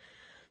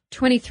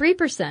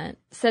 23%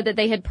 said that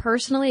they had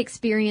personally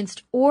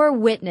experienced or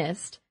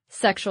witnessed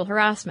sexual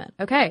harassment.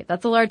 Okay,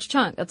 that's a large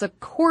chunk. That's a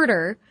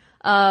quarter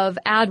of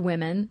ad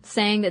women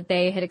saying that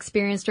they had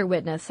experienced or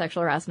witnessed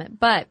sexual harassment.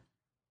 But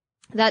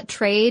that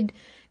trade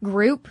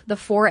group, the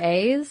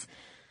 4As,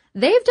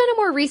 they've done a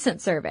more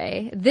recent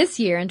survey this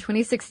year in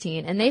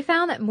 2016, and they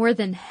found that more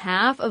than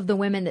half of the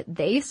women that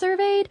they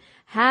surveyed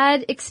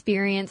had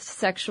experienced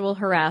sexual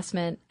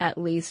harassment at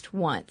least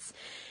once.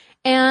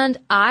 And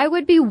I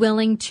would be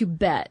willing to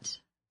bet,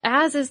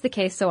 as is the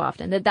case so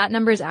often, that that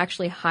number is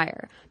actually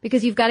higher,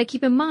 because you've got to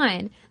keep in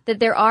mind that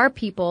there are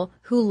people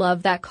who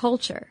love that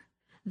culture,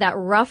 that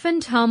rough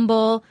and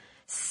tumble,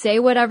 say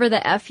whatever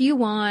the F you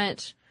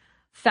want,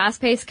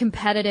 fast-paced,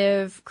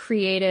 competitive,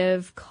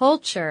 creative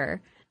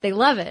culture. They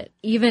love it,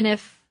 even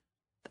if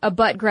a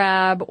butt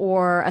grab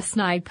or a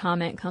snide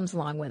comment comes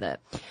along with it.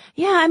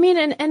 Yeah, I mean,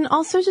 and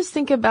also just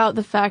think about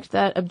the fact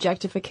that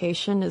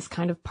objectification is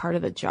kind of part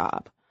of the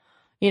job.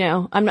 You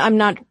know, I'm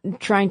not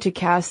trying to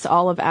cast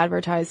all of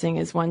advertising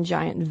as one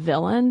giant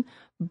villain,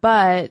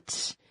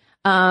 but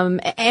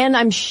and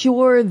I'm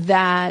sure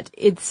that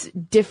it's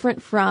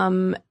different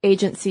from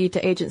agency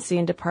to agency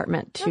and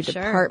department to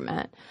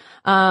department.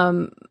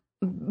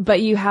 But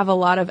you have a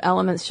lot of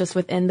elements just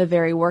within the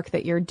very work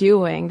that you're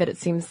doing that it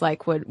seems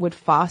like would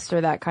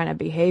foster that kind of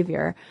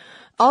behavior.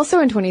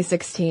 Also in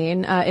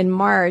 2016, in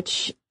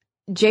March,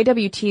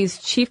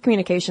 JWT's chief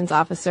communications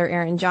officer,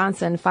 Aaron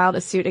Johnson, filed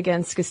a suit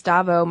against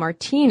Gustavo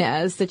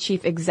Martinez, the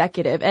chief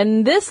executive.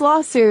 And this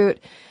lawsuit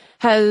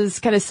has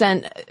kind of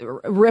sent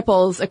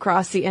ripples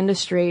across the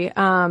industry.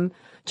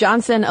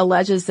 Johnson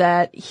alleges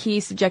that he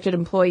subjected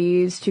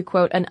employees to,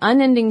 quote, an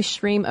unending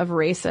stream of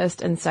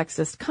racist and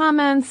sexist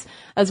comments,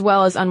 as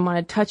well as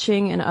unwanted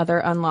touching and other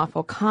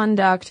unlawful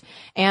conduct,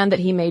 and that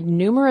he made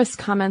numerous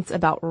comments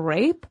about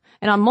rape,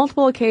 and on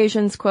multiple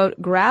occasions,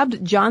 quote,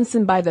 grabbed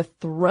Johnson by the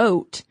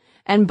throat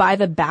and by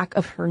the back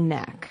of her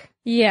neck.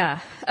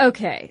 Yeah.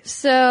 Okay.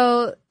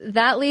 So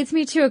that leads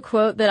me to a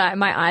quote that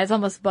my eyes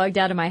almost bugged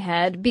out of my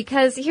head,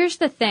 because here's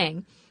the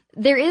thing.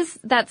 There is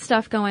that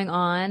stuff going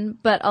on,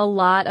 but a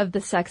lot of the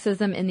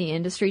sexism in the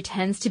industry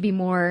tends to be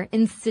more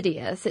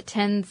insidious. It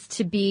tends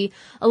to be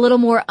a little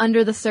more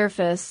under the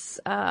surface,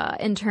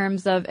 in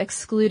terms of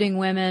excluding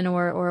women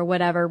or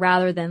whatever,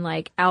 rather than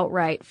like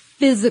outright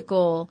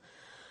physical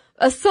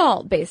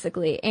assault,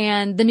 basically.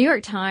 And the New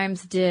York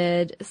Times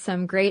did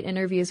some great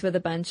interviews with a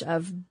bunch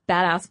of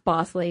badass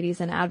boss ladies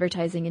in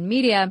advertising and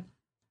media.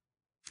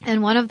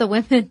 And one of the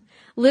women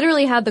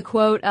literally had the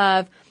quote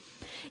of,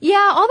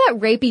 yeah, all that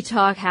rapey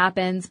talk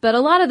happens, but a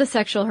lot of the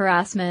sexual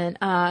harassment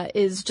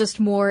is just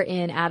more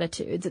in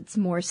attitudes. It's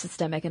more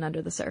systemic and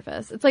under the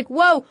surface. It's like,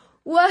 whoa.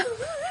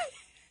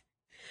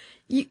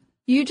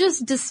 You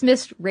just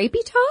dismissed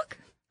rapey talk?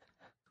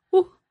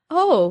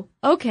 Oh,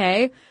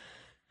 okay.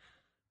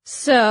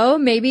 So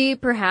maybe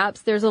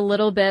perhaps there's a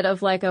little bit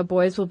of like a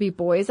boys will be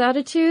boys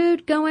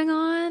attitude going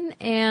on,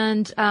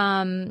 and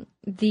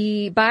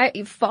by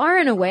far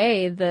and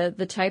away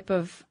the type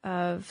of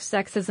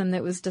sexism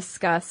that was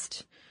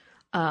discussed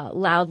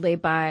loudly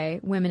by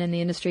women in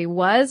the industry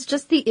was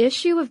just the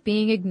issue of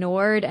being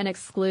ignored and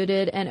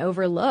excluded and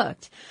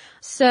overlooked.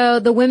 So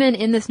the women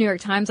in this New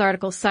York Times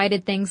article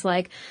cited things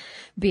like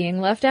being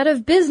left out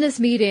of business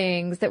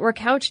meetings that were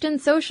couched in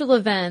social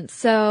events.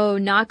 So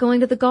not going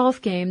to the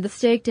golf game, the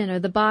steak dinner,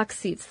 the box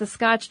seats, the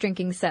scotch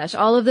drinking sesh,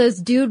 all of those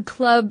dude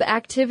club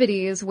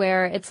activities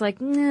where it's like,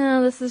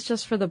 no, this is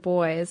just for the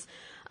boys.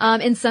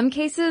 In some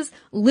cases,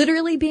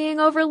 literally being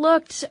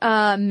overlooked,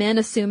 men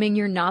assuming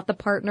you're not the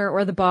partner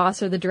or the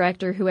boss or the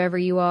director, whoever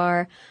you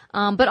are,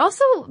 but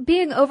also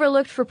being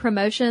overlooked for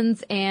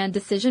promotions and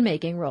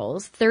decision-making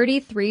roles.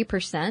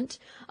 33%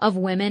 of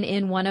women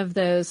in one of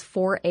those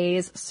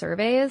 4A's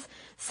surveys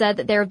said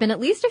that there have been at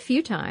least a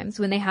few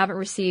times when they haven't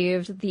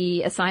received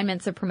the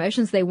assignments of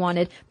promotions they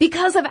wanted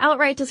because of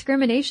outright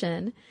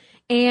discrimination.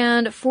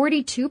 And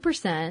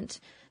 42%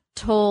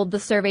 told the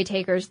survey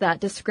takers that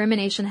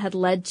discrimination had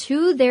led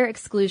to their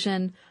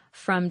exclusion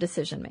from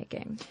decision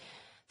making.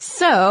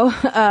 So,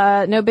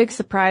 no big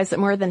surprise that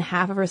more than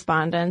half of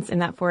respondents in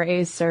that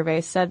 4A's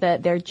survey said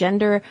that their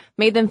gender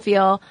made them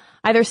feel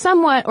either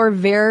somewhat or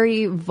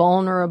very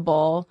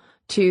vulnerable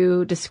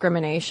to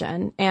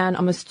discrimination. And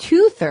almost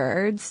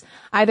 2/3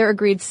 either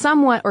agreed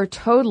somewhat or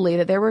totally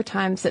that there were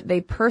times that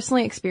they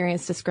personally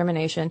experienced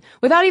discrimination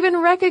without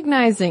even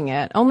recognizing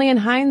it. Only in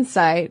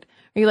hindsight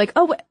are you like,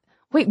 oh,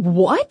 wait,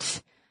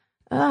 what?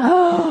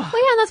 Oh.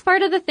 Well, yeah, and that's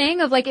part of the thing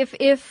of like, if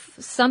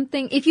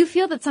you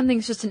feel that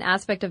something's just an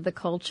aspect of the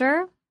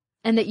culture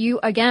and that you,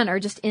 again, are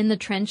just in the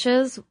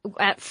trenches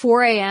at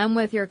 4 a.m.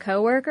 with your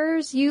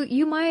coworkers,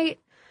 you might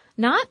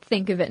not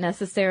think of it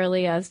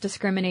necessarily as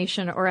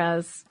discrimination or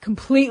as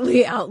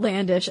completely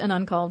outlandish and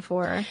uncalled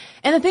for.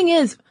 And the thing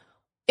is,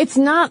 it's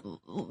not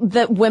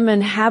that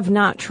women have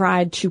not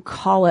tried to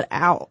call it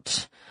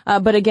out.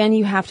 But again,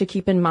 you have to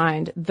keep in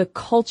mind the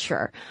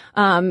culture.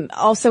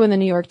 Also in the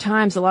New York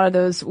Times, a lot of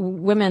those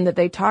women that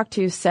they talked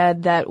to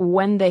said that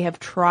when they have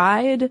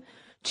tried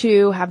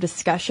to have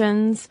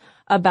discussions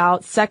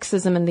about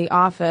sexism in the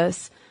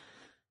office,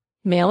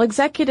 male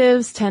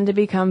executives tend to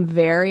become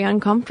very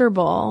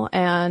uncomfortable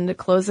and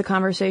close the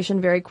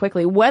conversation very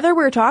quickly, whether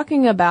we're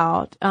talking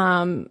about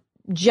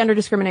gender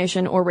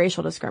discrimination or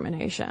racial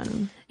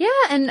discrimination. Yeah,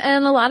 and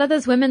a lot of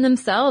those women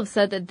themselves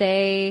said that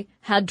they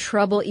had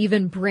trouble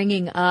even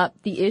bringing up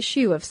the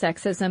issue of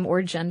sexism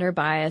or gender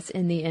bias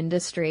in the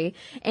industry.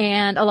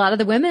 And a lot of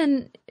the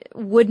women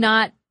would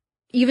not,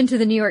 even to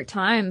the New York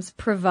Times,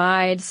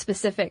 provide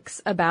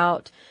specifics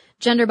about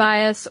gender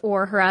bias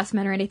or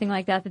harassment or anything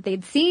like that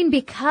they'd seen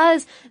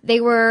because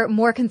they were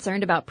more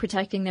concerned about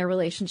protecting their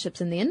relationships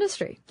in the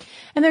industry.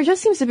 And there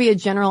just seems to be a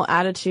general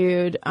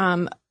attitude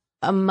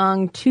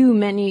among too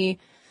many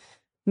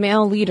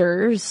male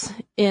leaders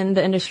in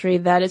the industry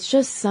that it's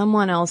just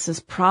someone else's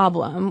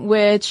problem,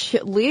 which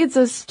leads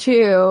us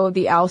to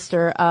the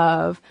ouster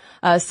of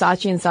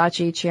Saatchi &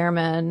 Saatchi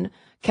chairman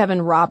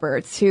Kevin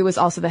Roberts, who was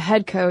also the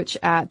head coach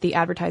at the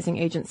advertising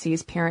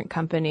agency's parent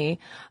company,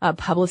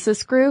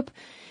 Publicis Group,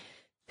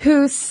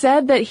 who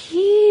said that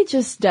he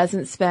just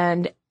doesn't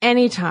spend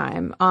any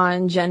time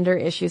on gender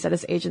issues at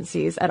his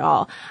agencies at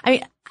all. I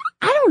mean,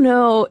 I don't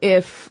know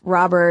if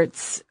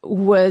Roberts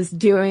was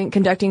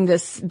conducting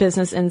this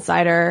Business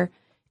Insider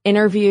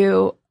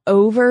interview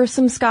over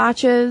some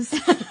scotches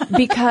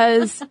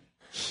because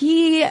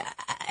he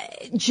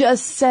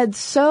just said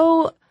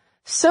so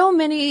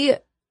many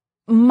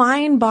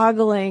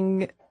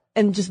mind-boggling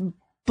and just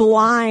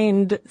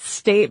blind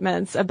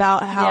statements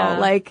about how,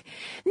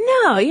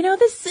 no,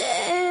 this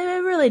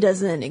really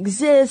doesn't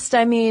exist.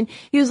 I mean,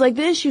 he was like,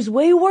 the issue's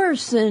way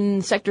worse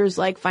in sectors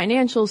like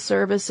financial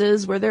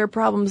services where there are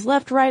problems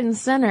left, right, and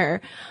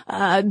center.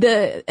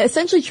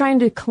 Essentially trying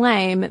to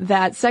claim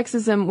that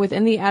sexism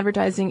within the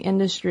advertising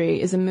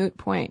industry is a moot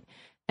point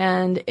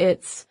and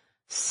it's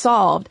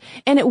solved.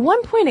 And at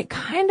one point it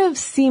kind of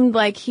seemed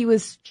like he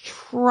was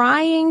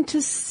trying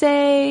to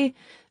say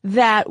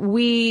that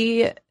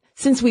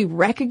since we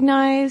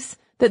recognize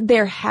that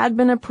there had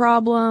been a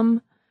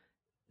problem,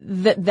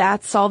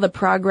 that's all the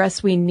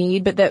progress we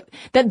need, but that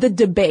the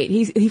debate,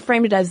 he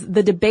framed it as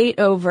the debate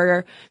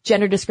over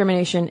gender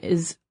discrimination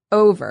is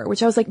over,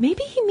 which I was like,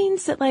 maybe he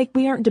means that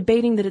we aren't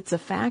debating that it's a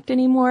fact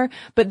anymore.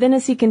 But then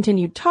as he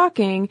continued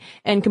talking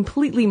and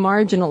completely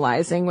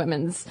marginalizing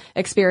women's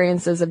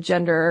experiences of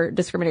gender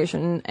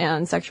discrimination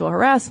and sexual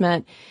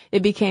harassment,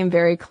 it became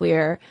very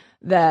clear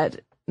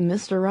that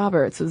Mr.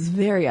 Roberts was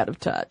very out of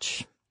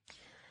touch.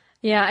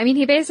 Yeah, I mean,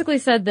 he basically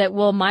said that,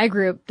 well, my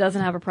group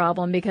doesn't have a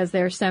problem because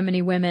there's so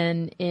many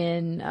women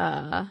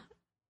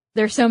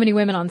there's so many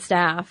women on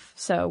staff,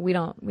 so we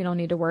don't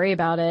need to worry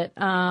about it.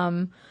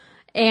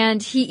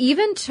 And he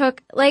even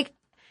took,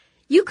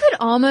 you could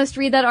almost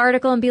read that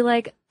article and be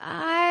like,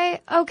 I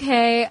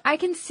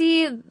can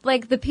see,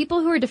 the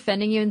people who are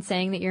defending you and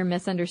saying that you're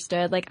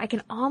misunderstood, I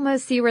can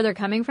almost see where they're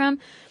coming from.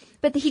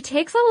 But he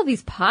takes all of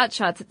these pot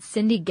shots at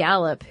Cindy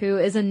Gallop, who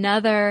is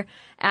another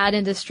ad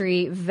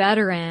industry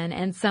veteran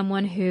and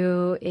someone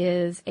who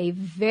is a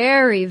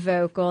very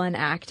vocal and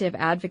active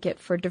advocate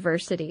for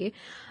diversity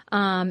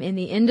in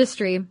the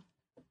industry.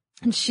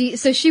 And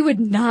she would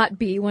not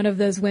be one of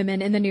those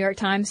women in the New York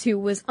Times who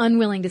was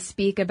unwilling to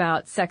speak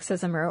about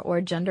sexism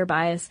or gender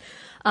bias.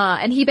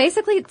 And he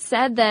basically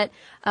said that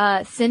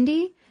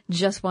Cindy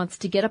just wants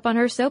to get up on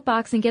her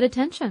soapbox and get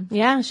attention.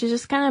 Yeah, she's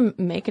just kind of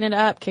making it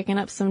up, kicking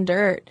up some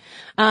dirt.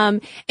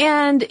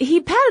 And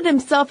he patted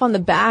himself on the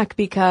back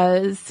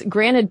because,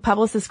 granted,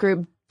 Publicis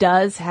Group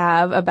does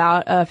have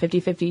about a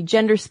 50-50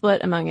 gender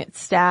split among its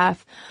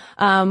staff,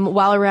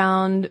 while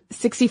around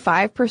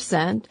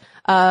 65%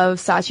 of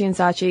Saatchi &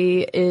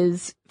 Saatchi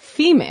is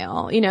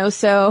female,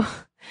 so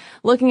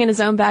looking in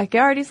his own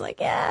backyard, he's like,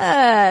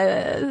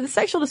 yeah,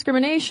 sexual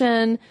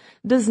discrimination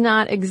does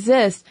not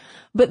exist.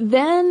 But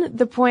then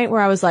the point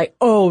where I was like,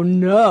 oh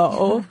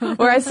no,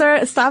 where I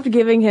stopped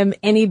giving him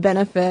any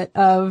benefit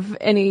of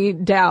any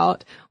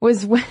doubt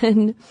was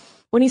when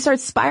he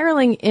starts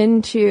spiraling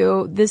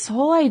into this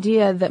whole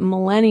idea that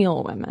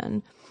millennial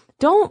women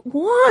don't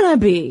want to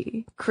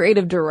be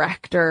creative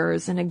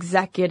directors and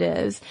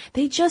executives.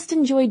 They just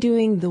enjoy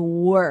doing the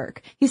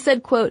work. He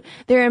said, quote,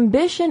 their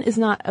ambition is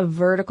not a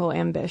vertical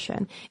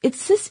ambition.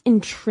 It's this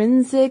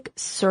intrinsic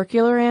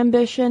circular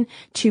ambition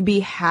to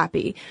be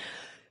happy.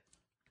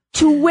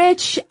 To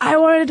which I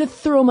wanted to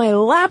throw my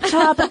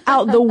laptop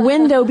out the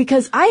window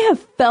because I have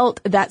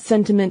felt that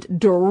sentiment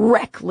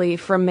directly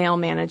from male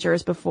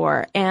managers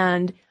before.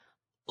 And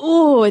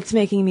it's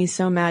making me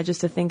so mad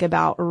just to think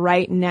about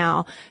right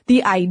now.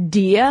 The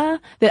idea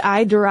that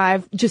I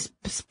derive just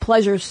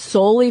pleasure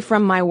solely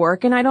from my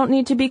work and I don't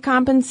need to be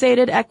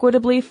compensated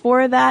equitably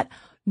for that.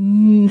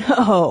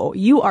 No,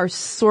 you are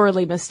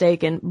sorely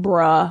mistaken,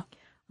 bruh.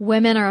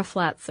 Women are a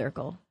flat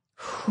circle.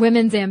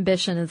 Women's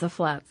ambition is a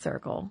flat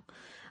circle.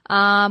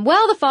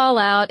 Well, the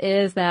fallout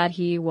is that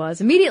he was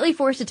immediately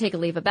forced to take a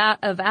leave of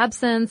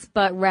absence,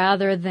 but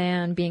rather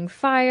than being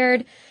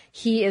fired,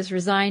 he is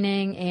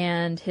resigning,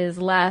 and his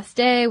last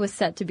day was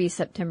set to be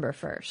September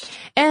 1st.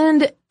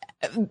 And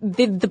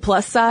the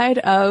plus side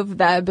of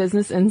that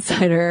Business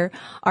Insider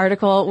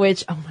article,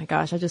 which, oh my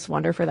gosh, I just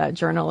wonder for that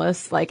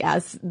journalist, like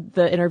as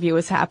the interview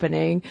was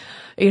happening,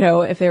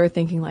 if they were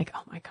thinking like,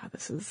 oh my God,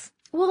 this is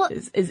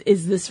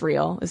this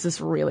real? Is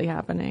this really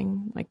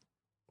happening? Like,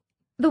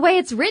 the way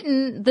it's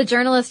written, the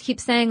journalist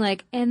keeps saying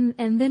like, and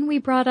then we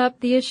brought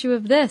up the issue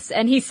of this,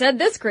 and he said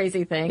this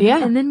crazy thing.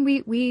 Yeah. And then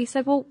we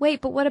said, well,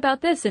 wait, but what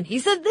about this? And he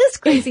said this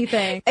crazy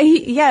thing.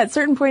 Yeah, at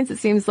certain points it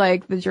seems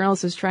like the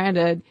journalist was trying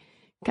to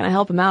kind of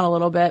help him out a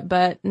little bit,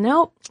 but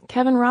nope,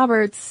 Kevin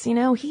Roberts,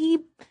 he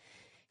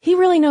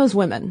really knows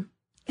women.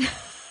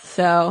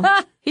 So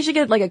he should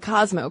get like a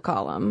Cosmo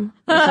column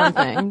or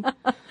something.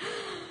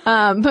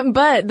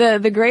 But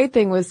the great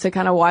thing was to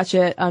kind of watch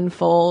it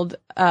unfold,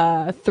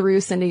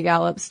 through Cindy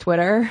Gallup's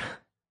Twitter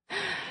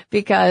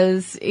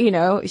because,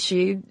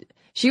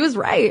 she was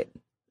right.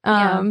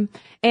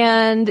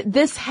 And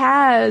this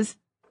has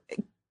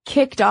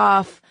kicked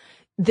off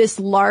this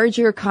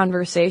larger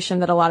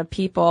conversation that a lot of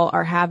people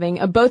are having,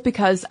 both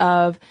because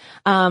of,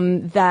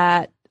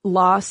 that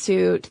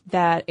lawsuit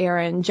that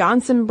Aaron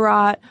Johnson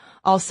brought.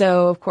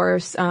 Also, of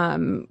course,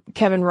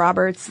 Kevin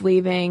Roberts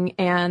leaving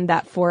and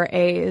that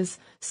 4A's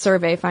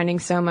survey finding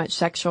so much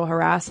sexual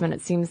harassment.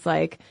 It seems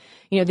like,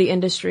 the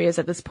industry is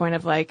at this point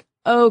of like,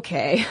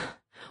 okay,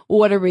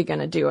 what are we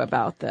going to do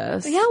about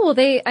this? Yeah, well,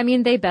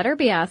 they better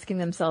be asking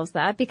themselves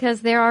that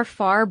because there are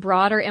far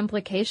broader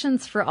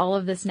implications for all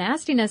of this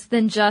nastiness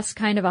than just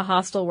kind of a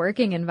hostile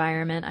working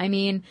environment. I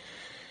mean,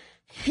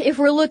 if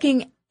we're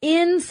looking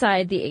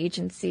inside the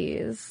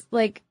agencies,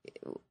 like,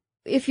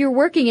 if you're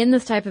working in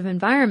this type of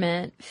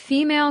environment,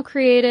 female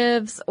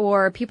creatives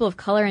or people of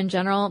color in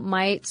general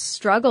might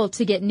struggle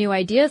to get new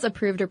ideas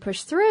approved or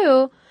pushed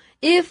through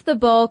if the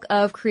bulk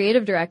of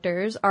creative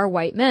directors are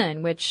white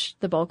men, which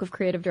the bulk of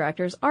creative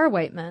directors are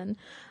white men.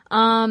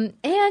 And,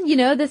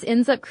 this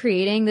ends up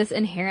creating this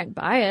inherent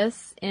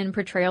bias in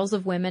portrayals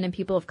of women and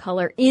people of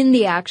color in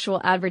the actual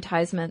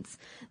advertisements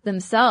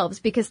themselves.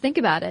 Because think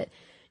about it.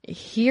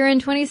 Here in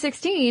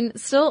 2016,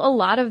 still a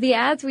lot of the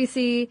ads we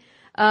see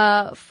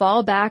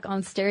fall back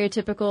on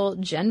stereotypical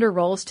gender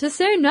roles, to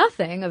say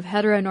nothing of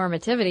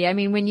heteronormativity. I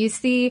mean, when you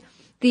see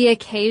the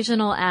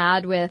occasional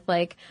ad with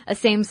like a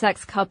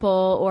same-sex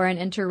couple or an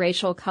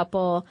interracial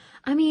couple,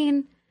 I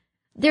mean,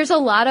 there's a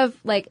lot of,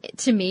 like,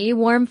 to me,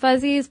 warm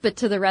fuzzies, but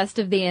to the rest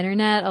of the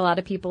internet, a lot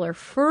of people are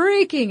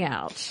freaking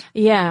out.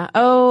 Yeah.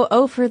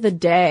 Oh, for the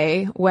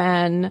day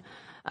when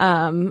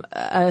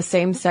a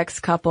same-sex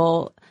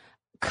couple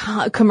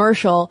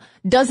commercial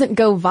doesn't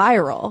go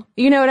viral.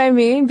 You know what I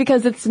mean?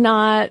 Because it's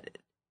not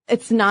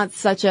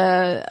such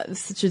an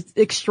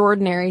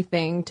extraordinary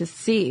thing to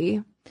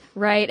see.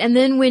 Right. And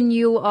then when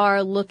you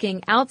are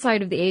looking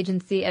outside of the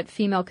agency at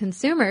female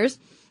consumers,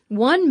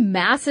 one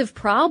massive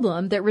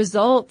problem that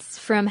results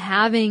from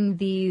having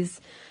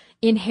these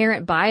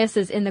inherent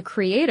biases in the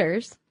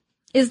creators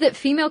is that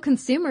female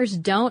consumers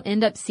don't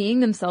end up seeing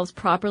themselves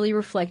properly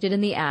reflected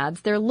in the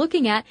ads they're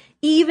looking at,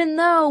 even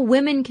though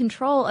women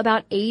control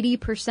about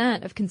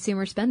 80% of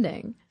consumer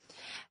spending.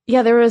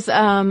 Yeah, there was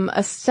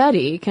a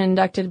study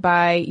conducted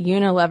by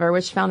Unilever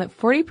which found that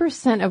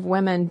 40% of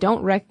women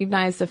don't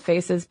recognize the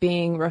faces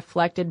being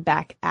reflected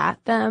back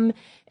at them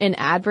in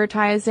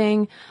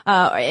advertising.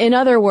 In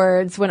other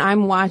words, when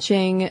I'm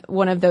watching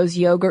one of those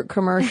yogurt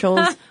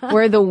commercials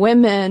where the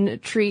women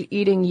treat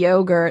eating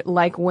yogurt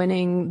like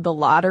winning the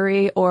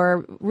lottery,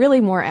 or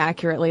really more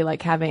accurately,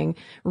 like having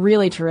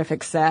really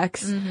terrific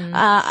sex,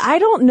 I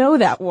don't know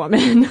that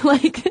woman.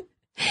 Like,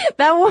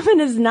 that woman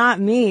is not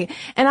me.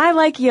 And I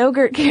like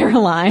yogurt,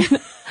 Caroline.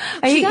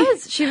 She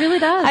does. She really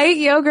does. I eat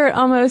yogurt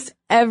almost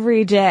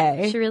every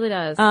day. She really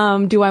does.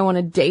 Do I want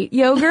to date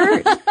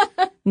yogurt?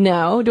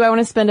 No. Do I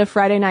want to spend a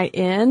Friday night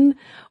in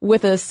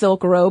with a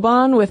silk robe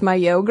on with my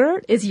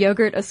yogurt? Is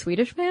yogurt a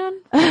Swedish man?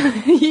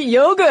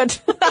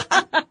 Yogurt.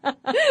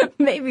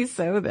 Maybe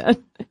so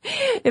then.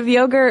 If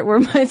yogurt were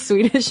my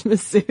Swedish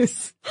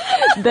masseuse,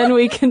 then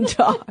we can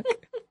talk.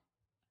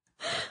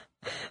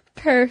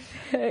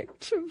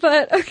 Perfect.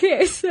 But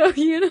okay, so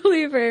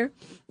Unilever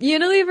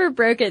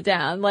broke it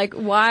down. Like,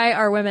 why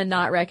are women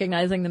not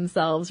recognizing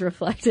themselves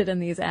reflected in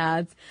these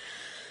ads?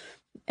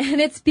 And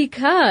it's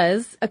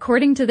because,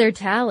 according to their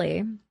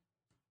tally,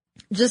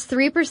 just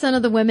 3%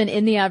 of the women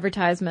in the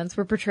advertisements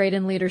were portrayed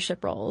in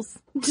leadership roles.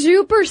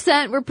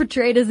 2% were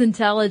portrayed as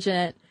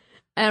intelligent,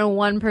 and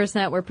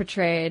 1% were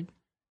portrayed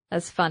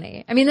as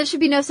funny. I mean, that should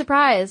be no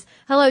surprise.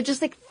 Hello,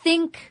 just like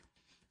think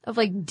of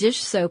like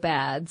dish soap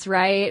ads,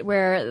 right?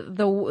 Where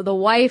the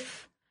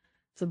wife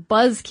is a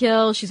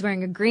buzzkill. She's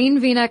wearing a green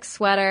V-neck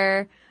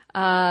sweater.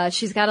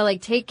 She's got to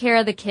like take care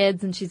of the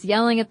kids, and she's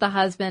yelling at the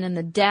husband, and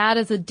the dad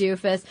is a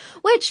doofus,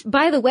 which,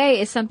 by the way,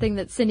 is something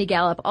that Cindy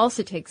Gallup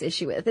also takes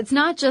issue with. It's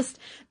not just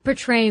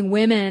portraying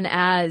women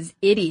as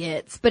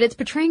idiots, but it's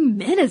portraying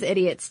men as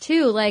idiots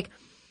too. Like,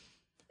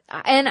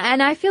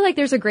 and I feel like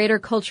there's a greater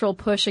cultural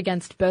push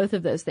against both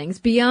of those things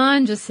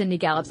beyond just Cindy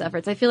Gallup's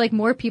efforts. I feel like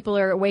more people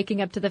are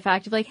waking up to the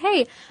fact of like,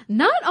 hey,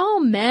 not all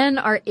men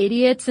are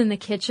idiots in the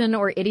kitchen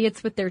or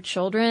idiots with their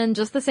children,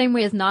 just the same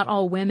way as not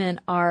all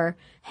women are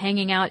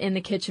hanging out in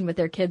the kitchen with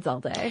their kids all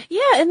day.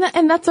 Yeah,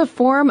 and that's a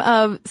form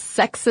of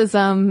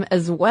sexism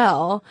as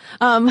well.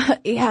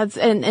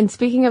 And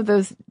speaking of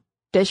those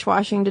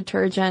dishwashing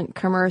detergent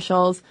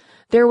commercials,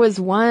 there was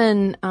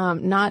one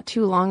not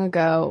too long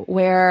ago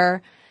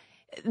where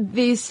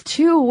these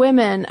two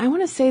women, I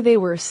want to say they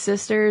were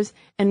sisters,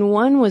 and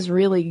one was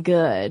really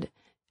good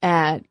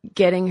at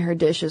getting her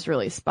dishes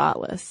really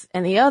spotless,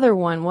 and the other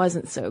one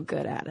wasn't so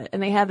good at it.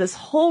 And they had this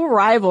whole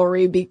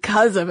rivalry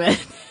because of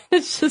it.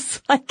 It's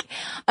just like,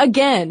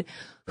 again,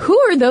 who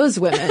are those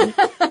women?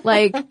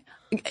 Like,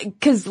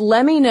 'cause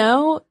let me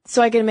know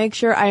so I can make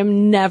sure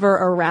I'm never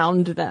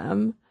around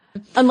them.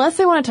 Unless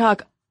they want to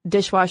talk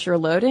dishwasher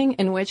loading,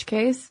 in which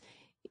case,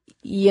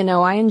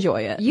 I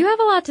enjoy it. You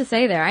have a lot to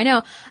say there. I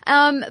know.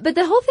 But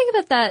the whole thing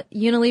about that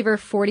Unilever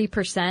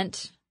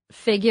 40%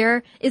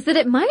 figure is that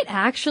it might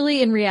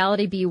actually in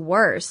reality be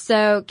worse.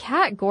 So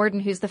Kat Gordon,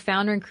 who's the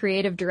founder and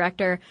creative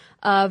director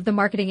of the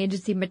marketing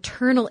agency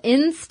Maternal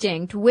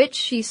Instinct, which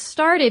she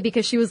started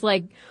because she was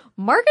like,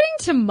 marketing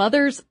to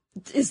mothers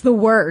is the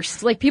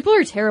worst. Like, people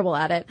are terrible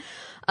at it.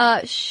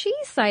 She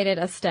cited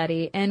a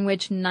study in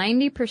which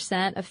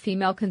 90% of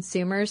female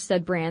consumers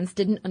said brands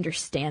didn't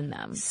understand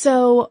them.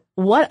 So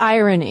what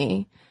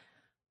irony,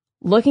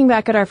 looking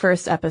back at our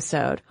first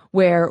episode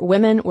where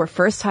women were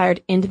first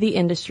hired into the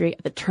industry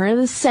at the turn of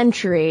the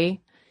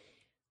century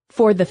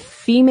for the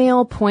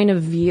female point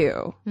of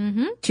view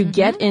to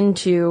get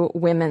into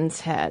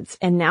women's heads.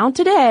 And now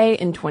today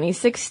in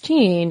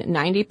 2016,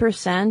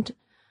 90%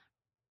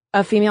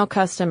 of female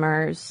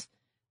customers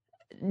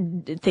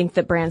think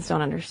that brands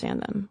don't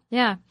understand them.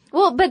 Yeah.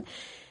 Well, but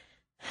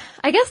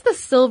I guess the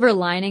silver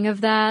lining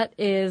of that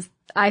is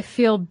I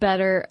feel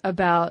better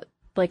about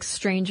like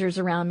strangers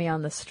around me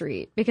on the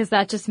street, because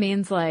that just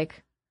means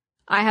like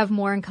I have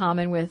more in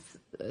common with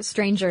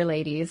stranger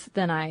ladies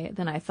than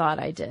I thought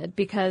I did.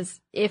 Because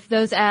if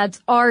those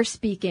ads are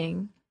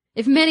speaking,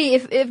 if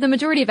the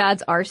majority of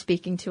ads are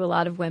speaking to a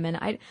lot of women,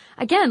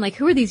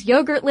 who are these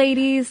yogurt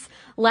ladies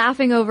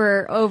laughing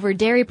over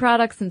dairy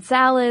products and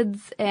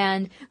salads?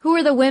 And who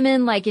are the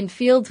women like in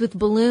fields with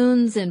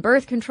balloons and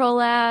birth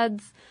control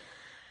ads?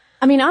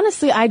 I mean,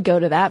 honestly, I'd go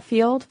to that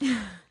field.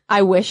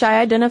 I wish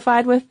I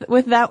identified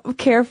with that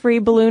carefree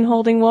balloon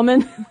holding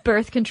woman.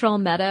 Birth control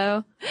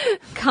meadow,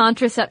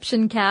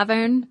 contraception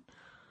cavern.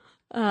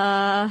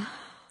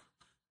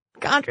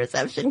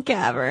 Contraception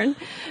cavern.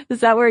 Is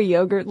that where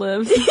yogurt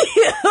lives?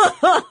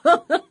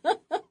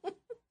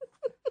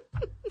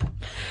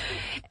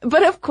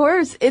 But of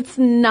course, it's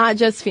not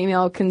just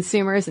female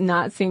consumers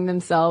not seeing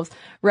themselves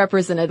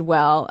represented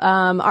well.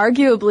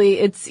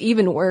 Arguably, it's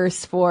even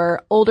worse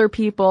for older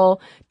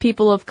people,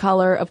 people of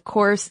color, of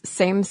course,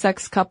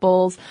 same-sex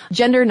couples,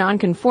 gender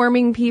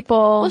non-conforming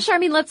people. Well, sure. I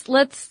mean,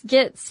 let's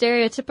get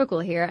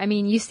stereotypical here. I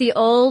mean, you see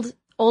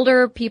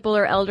older people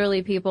or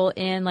elderly people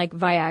in like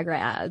Viagra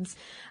ads.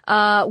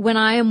 When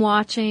I am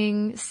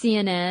watching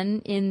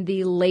CNN in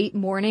the late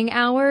morning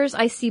hours,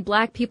 I see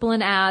black people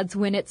in ads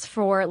when it's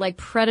for like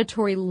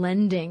predatory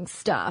lending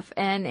stuff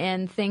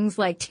and things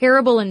like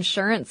terrible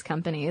insurance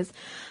companies.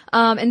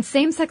 And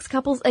same-sex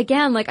couples,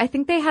 again, like I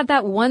think they had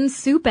that one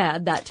soup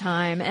ad that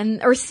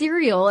time or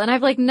cereal, and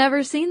I've like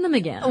never seen them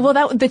again. Well,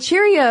 the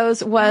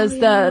Cheerios was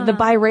the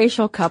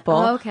biracial couple.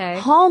 Oh, okay.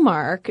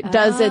 Hallmark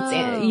does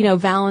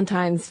its,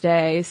 Valentine's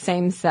Day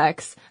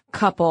same-sex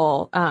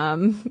couple,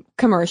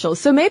 commercials.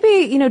 So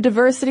maybe,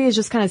 diversity is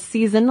just kind of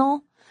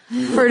seasonal.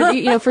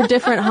 For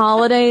different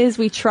holidays,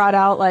 we trot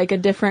out like a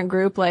different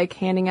group, like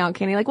handing out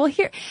candy. Like, well,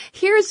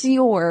 here's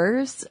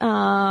yours.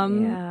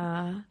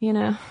 Yeah.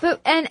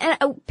 But, and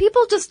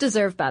people just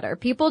deserve better.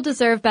 People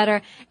deserve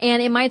better.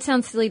 And it might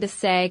sound silly to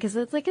say, cause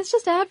it's like, it's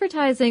just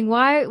advertising.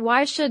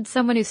 Why should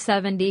someone who's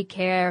 70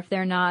 care if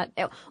they're not?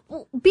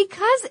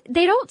 Because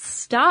they don't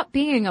stop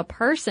being a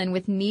person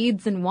with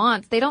needs and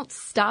wants. They don't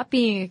stop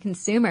being a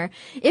consumer.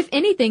 If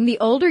anything, the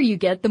older you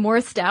get, the more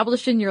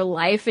established in your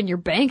life and your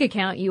bank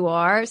account you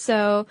are.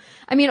 So,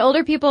 I mean,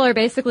 older people are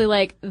basically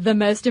like the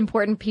most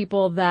important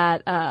people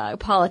that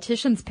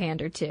politicians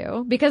pander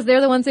to, because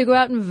they're the ones who go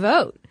out and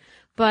vote.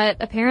 But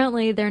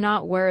apparently they're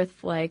not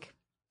worth like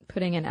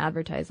putting in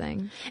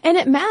advertising. And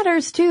it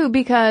matters too,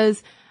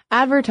 because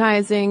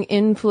advertising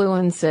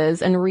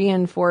influences and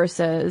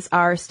reinforces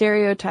our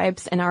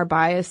stereotypes and our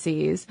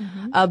biases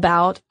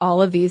about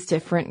all of these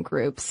different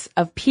groups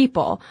of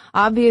people.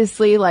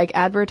 Obviously, like,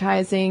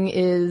 advertising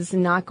is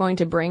not going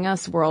to bring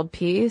us world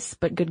peace,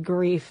 but good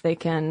grief, they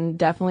can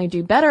definitely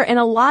do better. And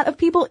a lot of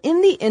people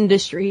in the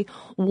industry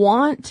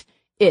want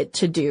it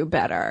to do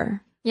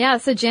better. Yeah,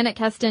 so Janet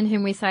Keston,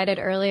 whom we cited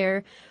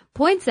earlier,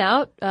 points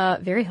out,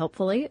 very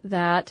helpfully,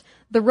 that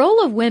the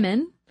role of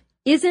women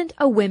isn't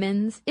a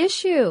women's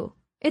issue.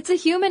 It's a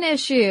human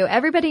issue.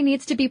 Everybody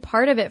needs to be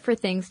part of it for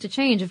things to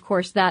change. Of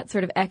course, that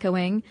sort of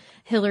echoing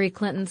Hillary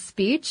Clinton's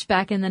speech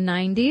back in the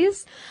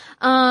 90s.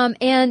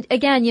 And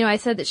again, I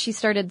said that she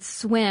started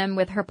Swim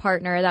with her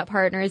partner. That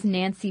partner is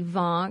Nancy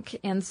Vonk.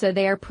 And so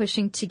they are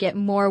pushing to get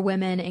more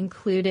women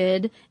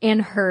included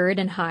and heard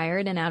and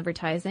hired in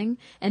advertising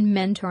and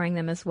mentoring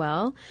them as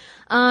well.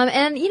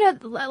 And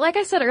like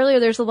I said earlier,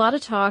 there's a lot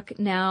of talk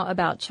now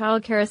about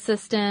childcare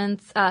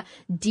assistance,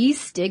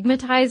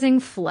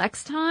 destigmatizing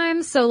flex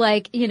time. So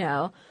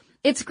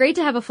it's great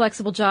to have a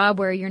flexible job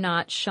where you're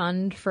not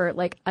shunned for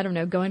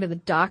going to the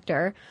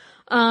doctor.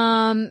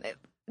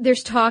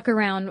 There's talk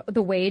around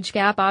the wage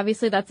gap.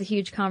 Obviously, that's a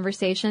huge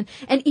conversation.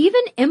 And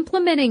even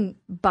implementing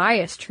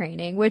bias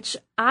training, which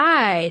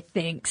I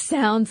think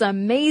sounds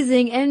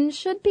amazing and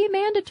should be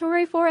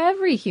mandatory for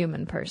every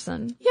human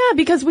person. Yeah,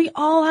 because we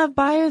all have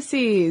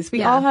biases.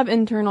 We all have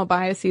internal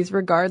biases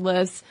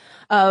regardless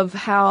of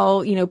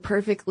how,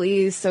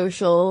 perfectly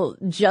social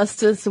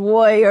justice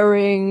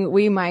warrioring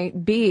we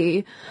might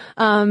be.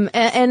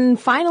 And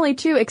finally,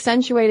 too,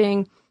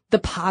 accentuating the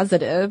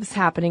positives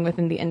happening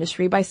within the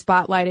industry by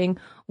spotlighting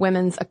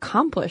women's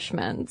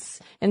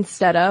accomplishments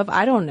instead of,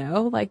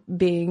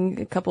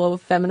 being a couple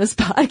of feminist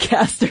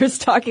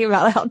podcasters talking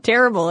about how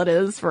terrible it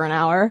is for an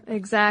hour.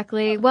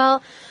 Exactly.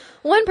 Well,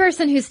 one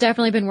person who's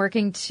definitely been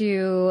working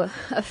to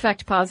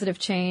affect positive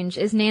change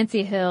is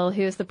Nancy Hill,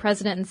 who is the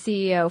president and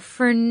CEO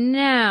for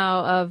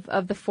now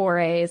of the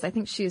 4As. I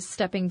think she's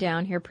stepping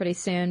down here pretty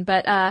soon.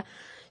 But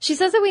she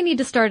says that we need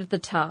to start at the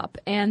top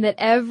and that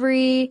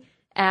every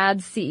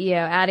ad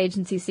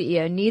agency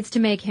CEO needs to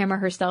make him or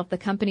herself the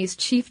company's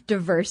chief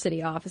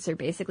diversity officer,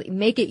 basically.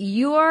 Make it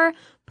your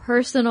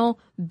personal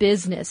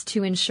business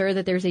to ensure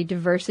that there's a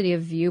diversity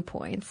of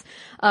viewpoints.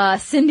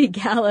 Cindy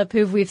Gallup,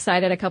 who we've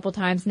cited a couple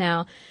times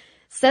now,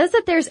 says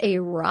that there's a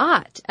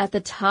rot at the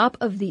top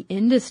of the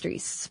industry,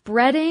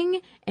 spreading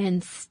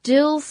and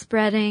still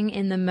spreading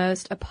in the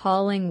most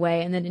appalling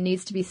way, and that it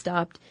needs to be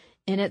stopped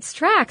in its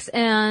tracks.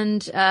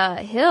 And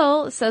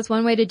Hill says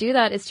one way to do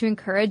that is to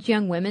encourage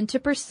young women to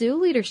pursue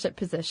leadership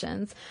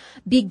positions,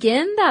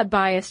 begin that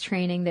bias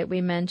training that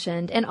we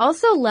mentioned, and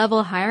also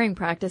level hiring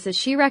practices.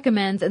 She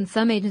recommends, and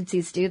some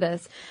agencies do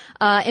this,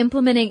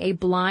 implementing a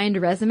blind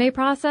resume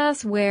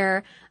process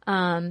where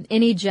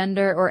any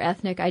gender or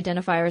ethnic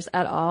identifiers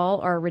at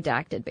all are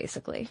redacted,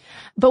 basically.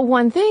 But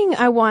one thing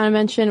I want to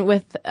mention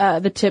with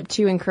the tip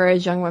to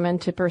encourage young women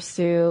to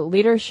pursue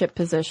leadership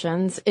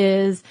positions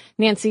is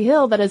Nancy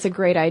Hill. That is a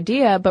great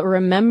idea, but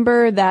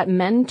remember that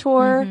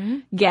mentor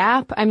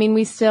gap. I mean,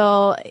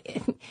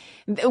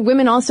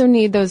 women also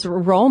need those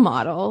role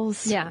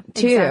models. Yeah,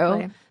 too.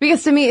 Exactly.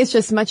 Because to me, it's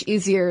just much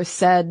easier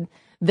said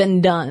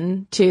than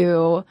done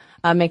to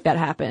make that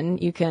happen.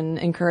 You can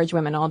encourage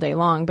women all day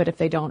long, but if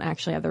they don't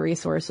actually have the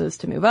resources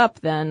to move up,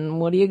 then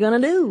what are you going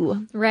to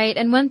do? Right.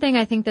 And one thing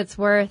I think that's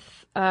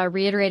worth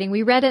reiterating,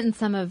 we read it in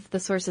some of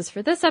the sources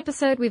for this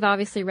episode. We've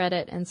obviously read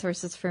it in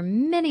sources for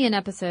many an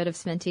episode of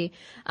Sminty.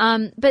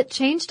 But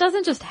change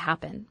doesn't just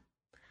happen.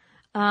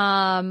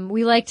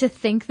 We like to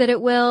think that it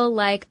will,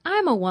 like,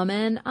 I'm a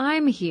woman,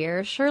 I'm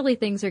here, surely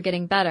things are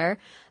getting better.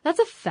 That's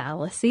a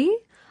fallacy.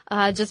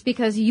 Just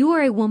because you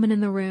are a woman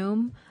in the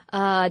room,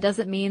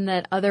 doesn't mean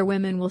that other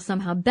women will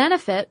somehow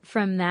benefit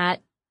from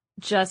that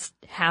just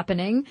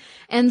happening.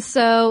 And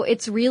so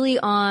it's really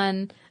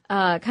on,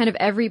 kind of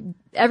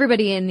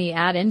everybody in the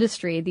ad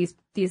industry.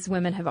 These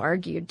women have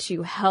argued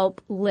to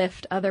help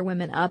lift other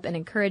women up and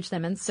encourage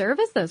them and serve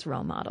as those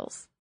role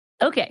models.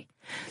 Okay.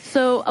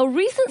 So a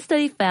recent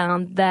study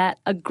found that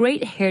a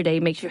great hair day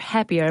makes you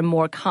happier and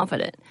more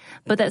confident.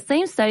 But that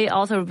same study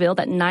also revealed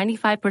that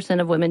 95%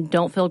 of women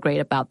don't feel great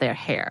about their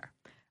hair.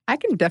 I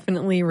can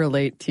definitely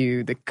relate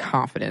to the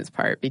confidence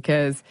part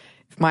because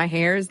if my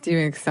hair is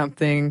doing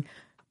something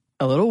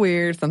a little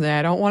weird, something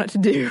I don't want it to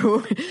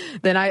do,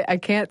 then I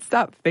can't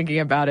stop thinking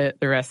about it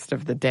the rest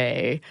of the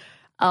day.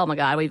 Oh my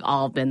God, we've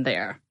all been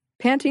there.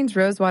 Pantene's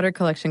Rosewater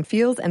collection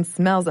feels and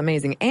smells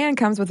amazing and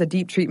comes with a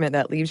deep treatment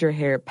that leaves your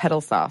hair petal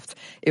soft.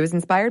 It was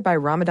inspired by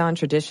Ramadan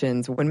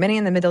traditions when many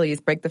in the Middle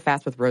East break the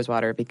fast with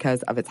rosewater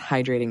because of its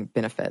hydrating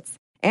benefits.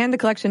 And the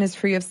collection is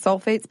free of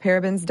sulfates,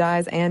 parabens,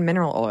 dyes, and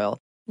mineral oil.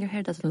 Your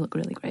hair does look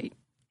really great.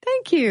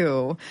 Thank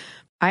you.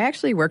 I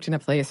actually worked in a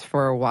place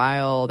for a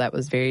while that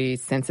was very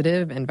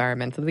sensitive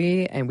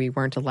environmentally, and we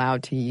weren't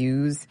allowed to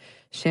use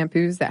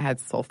shampoos that had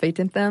sulfate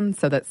in them,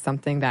 so that's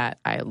something that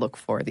I look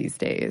for these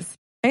days.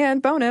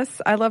 And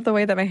bonus, I love the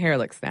way that my hair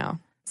looks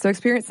now. So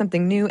experience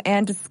something new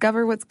and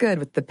discover what's good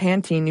with the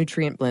Pantene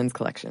Nutrient Blends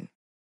collection.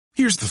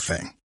 Here's the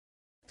thing.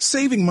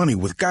 Saving money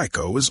with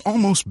Geico is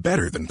almost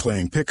better than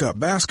playing pickup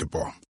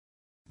basketball.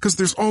 Because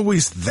there's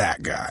always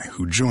that guy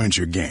who joins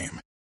your game.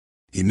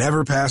 He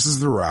never passes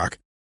the rock,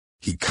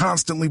 he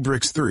constantly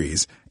bricks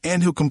threes,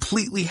 and he'll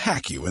completely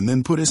hack you and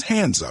then put his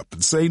hands up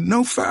and say,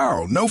 "No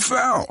foul, no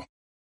foul."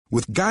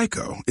 With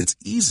Geico, it's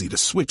easy to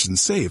switch and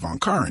save on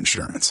car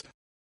insurance.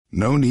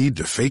 No need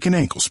to fake an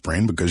ankle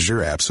sprain because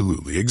you're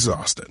absolutely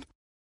exhausted.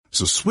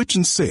 So switch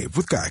and save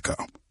with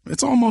Geico.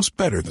 It's almost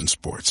better than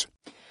sports.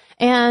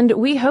 And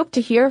we hope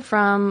to hear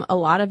from a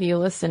lot of you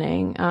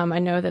listening. I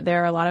know that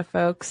there are a lot of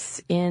folks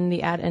in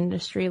the ad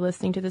industry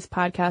listening to this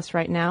podcast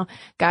right now.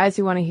 Guys,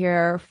 we want to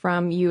hear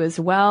from you as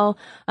well,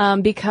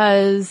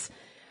 because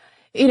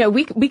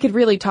we could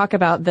really talk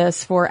about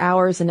this for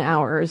hours and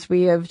hours.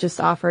 We have just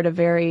offered a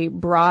very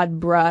broad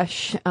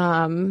brush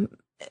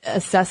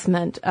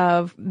assessment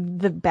of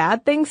the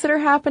bad things that are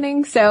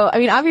happening. So, I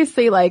mean,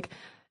 obviously, like,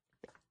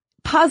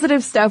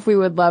 positive stuff we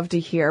would love to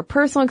hear.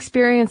 Personal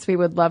experience we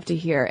would love to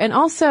hear. And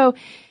also,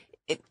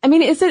 I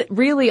mean, is it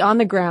really on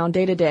the ground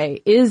day to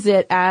day? Is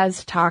it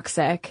as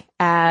toxic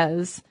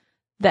as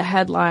the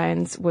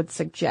headlines would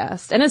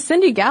suggest? And as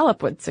Cindy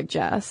Gallup would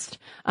suggest.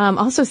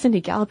 Also,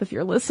 Cindy Gallup, if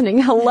you're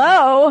listening,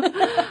 hello.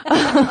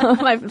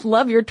 I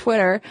love your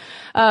Twitter.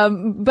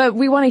 But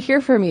we want to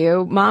hear from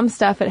you.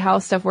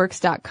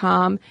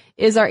 momstuff@howstuffworks.com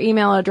is our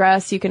email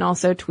address. You can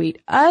also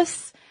tweet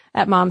us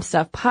at Mom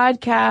Stuff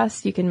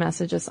Podcast. You can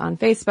message us on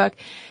Facebook.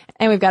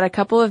 And we've got a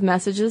couple of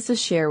messages to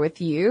share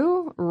with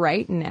you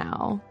right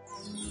now.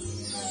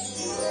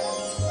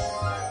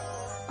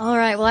 All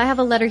right. Well, I have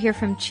a letter here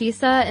from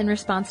Chisa in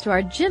response to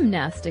our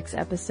gymnastics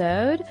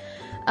episode.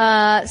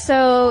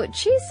 So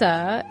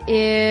Chisa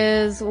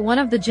is one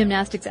of the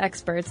gymnastics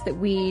experts that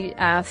we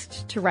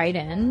asked to write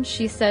in.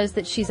 She says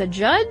that she's a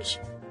judge,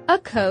 a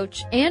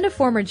coach, and a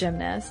former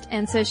gymnast.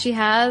 And so she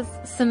has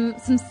some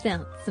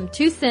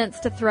 2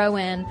 cents to throw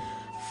in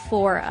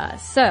for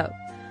us. So,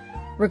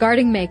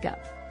 regarding makeup,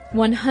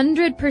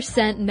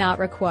 100% not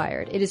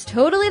required. It is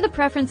totally the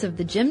preference of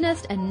the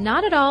gymnast and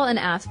not at all an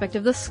aspect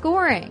of the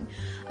scoring.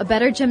 A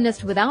better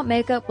gymnast without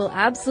makeup will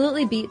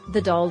absolutely beat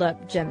the dolled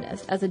up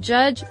gymnast. As a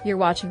judge, you're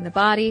watching the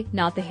body,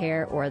 not the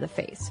hair or the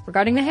face.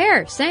 Regarding the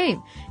hair,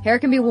 same. Hair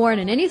can be worn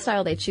in any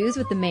style they choose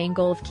with the main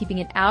goal of keeping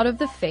it out of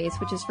the face,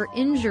 which is for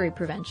injury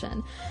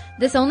prevention.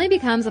 This only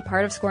becomes a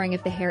part of scoring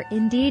if the hair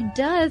indeed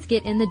does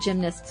get in the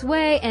gymnast's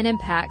way and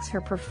impacts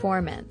her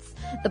performance.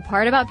 The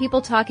part about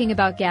people talking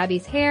about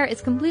Gabby's hair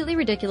is completely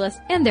ridiculous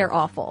and they're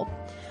awful.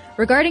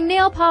 Regarding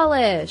nail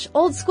polish,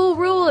 old school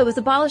rule, it was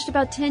abolished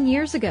about 10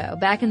 years ago.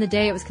 Back in the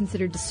day, it was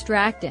considered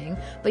distracting,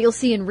 but you'll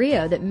see in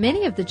Rio that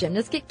many of the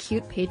gymnasts get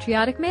cute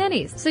patriotic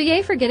manis. So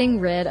yay for getting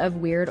rid of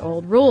weird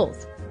old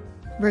rules.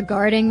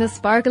 Regarding the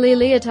sparkly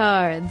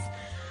leotards,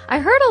 I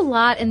heard a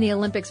lot in the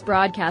Olympics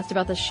broadcast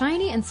about the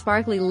shiny and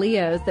sparkly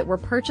Leos that were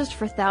purchased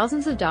for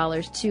thousands of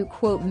dollars to,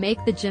 quote,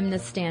 make the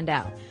gymnast stand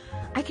out.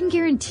 I can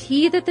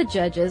guarantee that the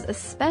judges,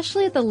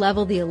 especially at the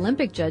level the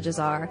Olympic judges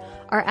are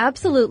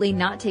absolutely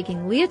not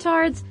taking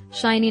leotards,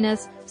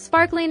 shininess,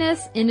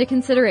 sparkliness into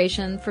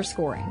consideration for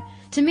scoring.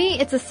 To me,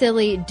 it's a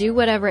silly do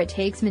whatever it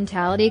takes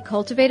mentality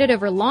cultivated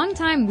over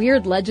long-time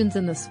weird legends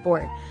in the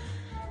sport.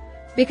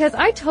 Because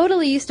I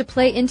totally used to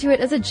play into it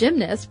as a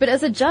gymnast, but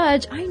as a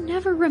judge, I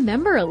never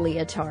remember a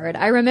leotard.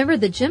 I remember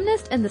the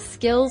gymnast and the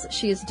skills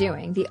she is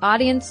doing. The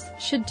audience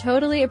should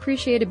totally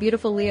appreciate a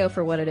beautiful Leo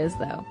for what it is,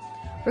 though.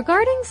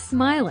 Regarding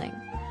smiling,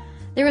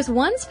 there is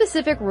one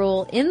specific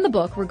rule in the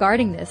book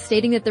regarding this,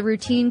 stating that the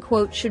routine,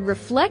 quote, should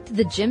reflect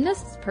the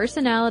gymnast's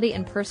personality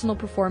and personal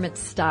performance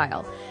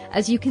style.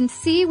 As you can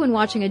see when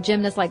watching a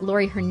gymnast like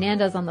Laurie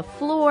Hernandez on the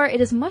floor, it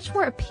is much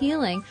more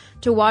appealing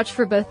to watch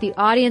for both the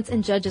audience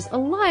and judges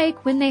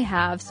alike when they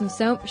have some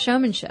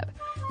showmanship.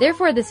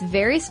 Therefore, this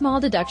very small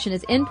deduction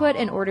is input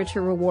in order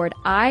to reward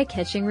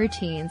eye-catching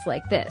routines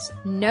like this.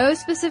 No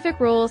specific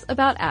rules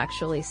about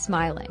actually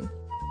smiling.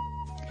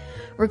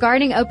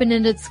 Regarding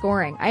open-ended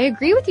scoring, I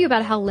agree with you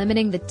about how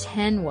limiting the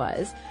 10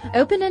 was.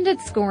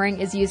 Open-ended scoring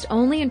is used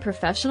only in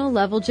professional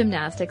level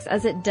gymnastics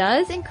as it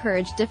does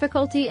encourage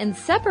difficulty and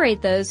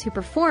separate those who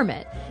perform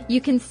it.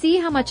 You can see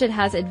how much it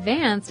has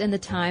advanced in the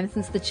time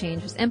since the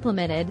change was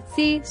implemented.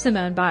 See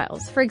Simone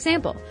Biles. For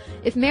example,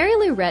 if Mary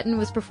Lou Retton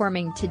was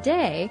performing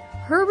today,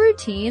 her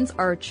routines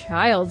are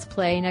child's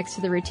play next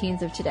to the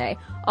routines of today,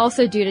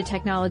 also due to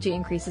technology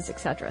increases,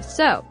 etc.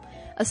 So,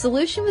 a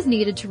solution was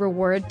needed to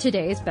reward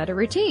today's better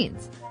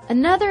routines.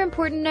 Another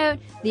important note,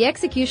 the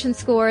execution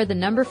score, the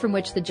number from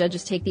which the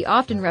judges take the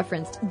often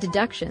referenced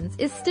deductions,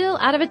 is still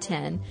out of a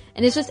 10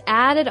 and is just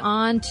added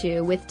on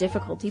to with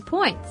difficulty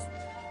points.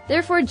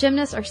 Therefore,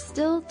 gymnasts are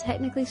still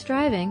technically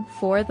striving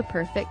for the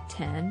perfect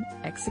 10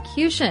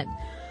 execution.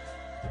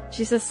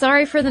 She says,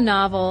 sorry for the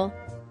novel.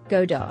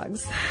 Go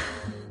dogs.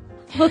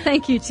 Well,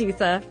 thank you,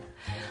 Chisa.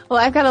 Well,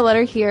 I've got a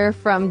letter here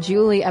from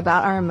Julie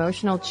about our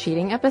emotional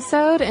cheating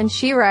episode, and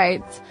she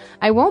writes,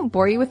 I won't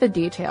bore you with the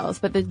details,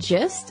 but the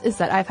gist is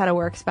that I've had a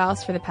work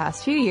spouse for the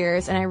past few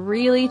years, and I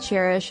really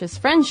cherish his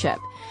friendship.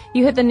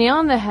 You hit the nail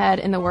on the head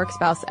in the work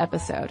spouse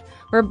episode.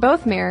 We're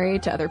both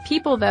married to other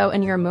people, though,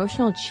 and your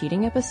emotional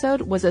cheating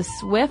episode was a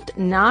swift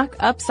knock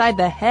upside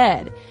the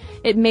head.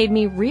 It made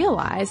me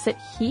realize that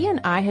he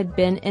and I had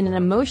been in an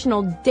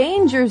emotional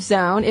danger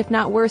zone, if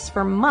not worse,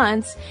 for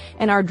months,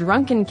 and our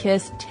drunken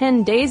kiss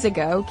 10 days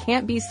ago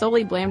can't be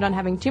solely blamed on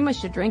having too much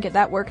to drink at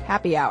that work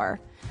happy hour.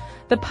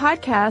 The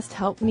podcast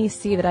helped me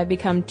see that I've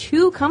become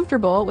too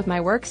comfortable with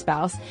my work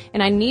spouse,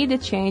 and I need to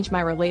change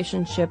my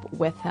relationship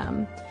with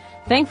him.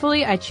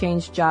 Thankfully, I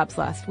changed jobs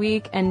last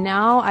week, and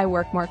now I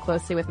work more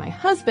closely with my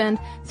husband,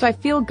 so I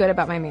feel good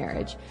about my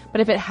marriage.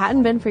 But if it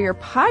hadn't been for your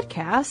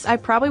podcast, I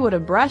probably would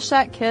have brushed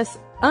that kiss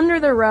under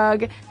the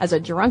rug as a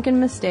drunken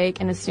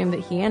mistake and assumed that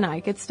he and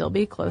I could still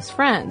be close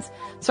friends.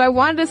 So I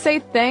wanted to say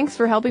thanks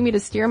for helping me to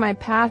steer my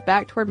path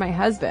back toward my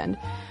husband.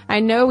 I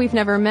know we've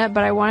never met,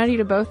 but I wanted you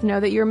to both know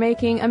that you're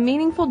making a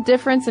meaningful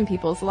difference in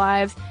people's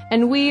lives,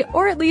 and we,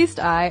 or at least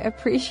I,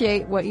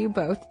 appreciate what you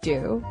both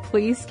do.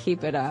 Please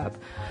keep it up.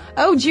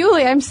 Oh,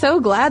 Julie, I'm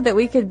so glad that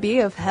we could be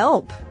of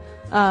help.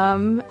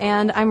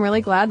 And I'm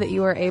really glad that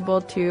you were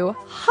able to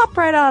hop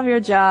right out of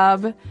your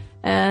job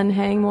and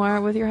hang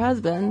more with your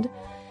husband.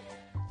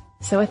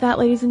 So with that,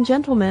 ladies and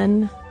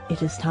gentlemen,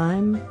 it is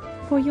time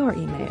for your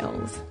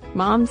emails.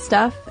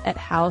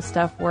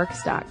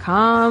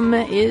 momstuff@howstuffworks.com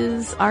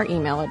is our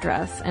email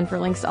address. And for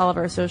links to all of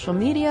our social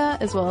media,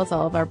 as well as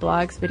all of our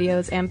blogs,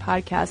 videos, and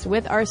podcasts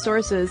with our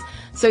sources,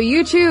 so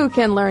you too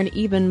can learn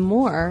even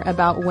more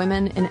about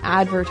women in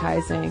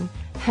advertising,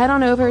 head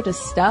on over to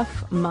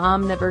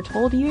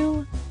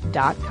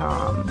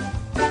stuffmomnevertoldyou.com.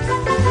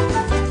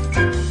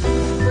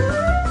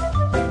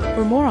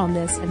 For more on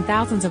this and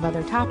thousands of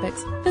other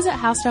topics, visit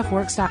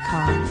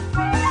howstuffworks.com.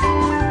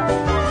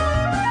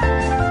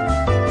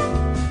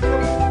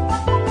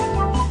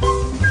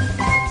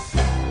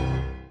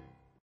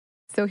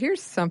 So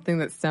here's something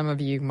that some of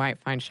you might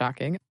find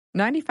shocking.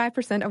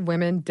 95% of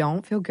women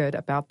don't feel good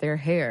about their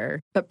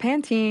hair, but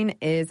Pantene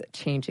is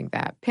changing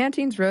that.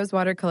 Pantene's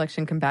Rosewater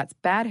collection combats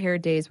bad hair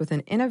days with an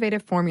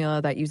innovative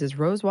formula that uses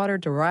rosewater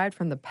derived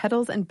from the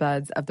petals and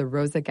buds of the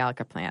Rosa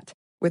gallica plant.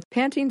 With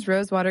Pantene's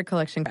Rosewater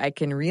collection, I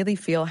can really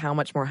feel how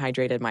much more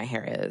hydrated my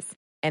hair is.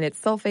 And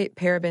it's sulfate,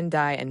 paraben,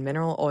 dye, and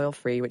mineral oil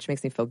free, which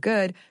makes me feel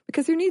good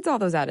because who needs all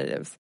those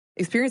additives?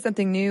 Experience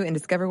something new and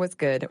discover what's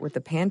good with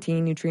the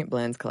Pantene Nutrient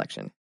Blends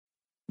collection.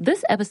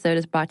 This episode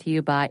is brought to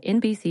you by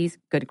NBC's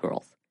Good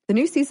Girls. The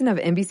new season of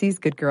NBC's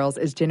Good Girls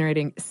is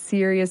generating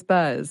serious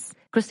buzz.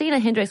 Christina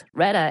Hendricks,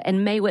 Retta,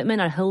 and Mae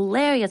Whitman are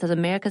hilarious as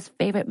America's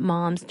favorite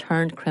moms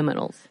turned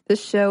criminals. This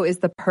show is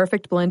the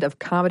perfect blend of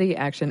comedy,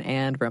 action,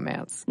 and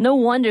romance. No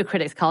wonder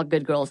critics call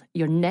Good Girls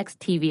your next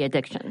TV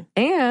addiction.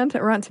 And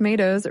Rotten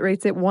Tomatoes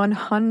rates it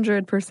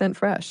 100%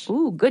 fresh.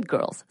 Ooh, Good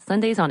Girls,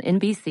 Sundays on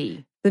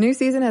NBC. The new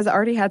season has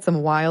already had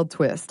some wild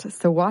twists,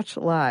 so watch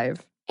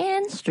live.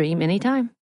 And stream anytime.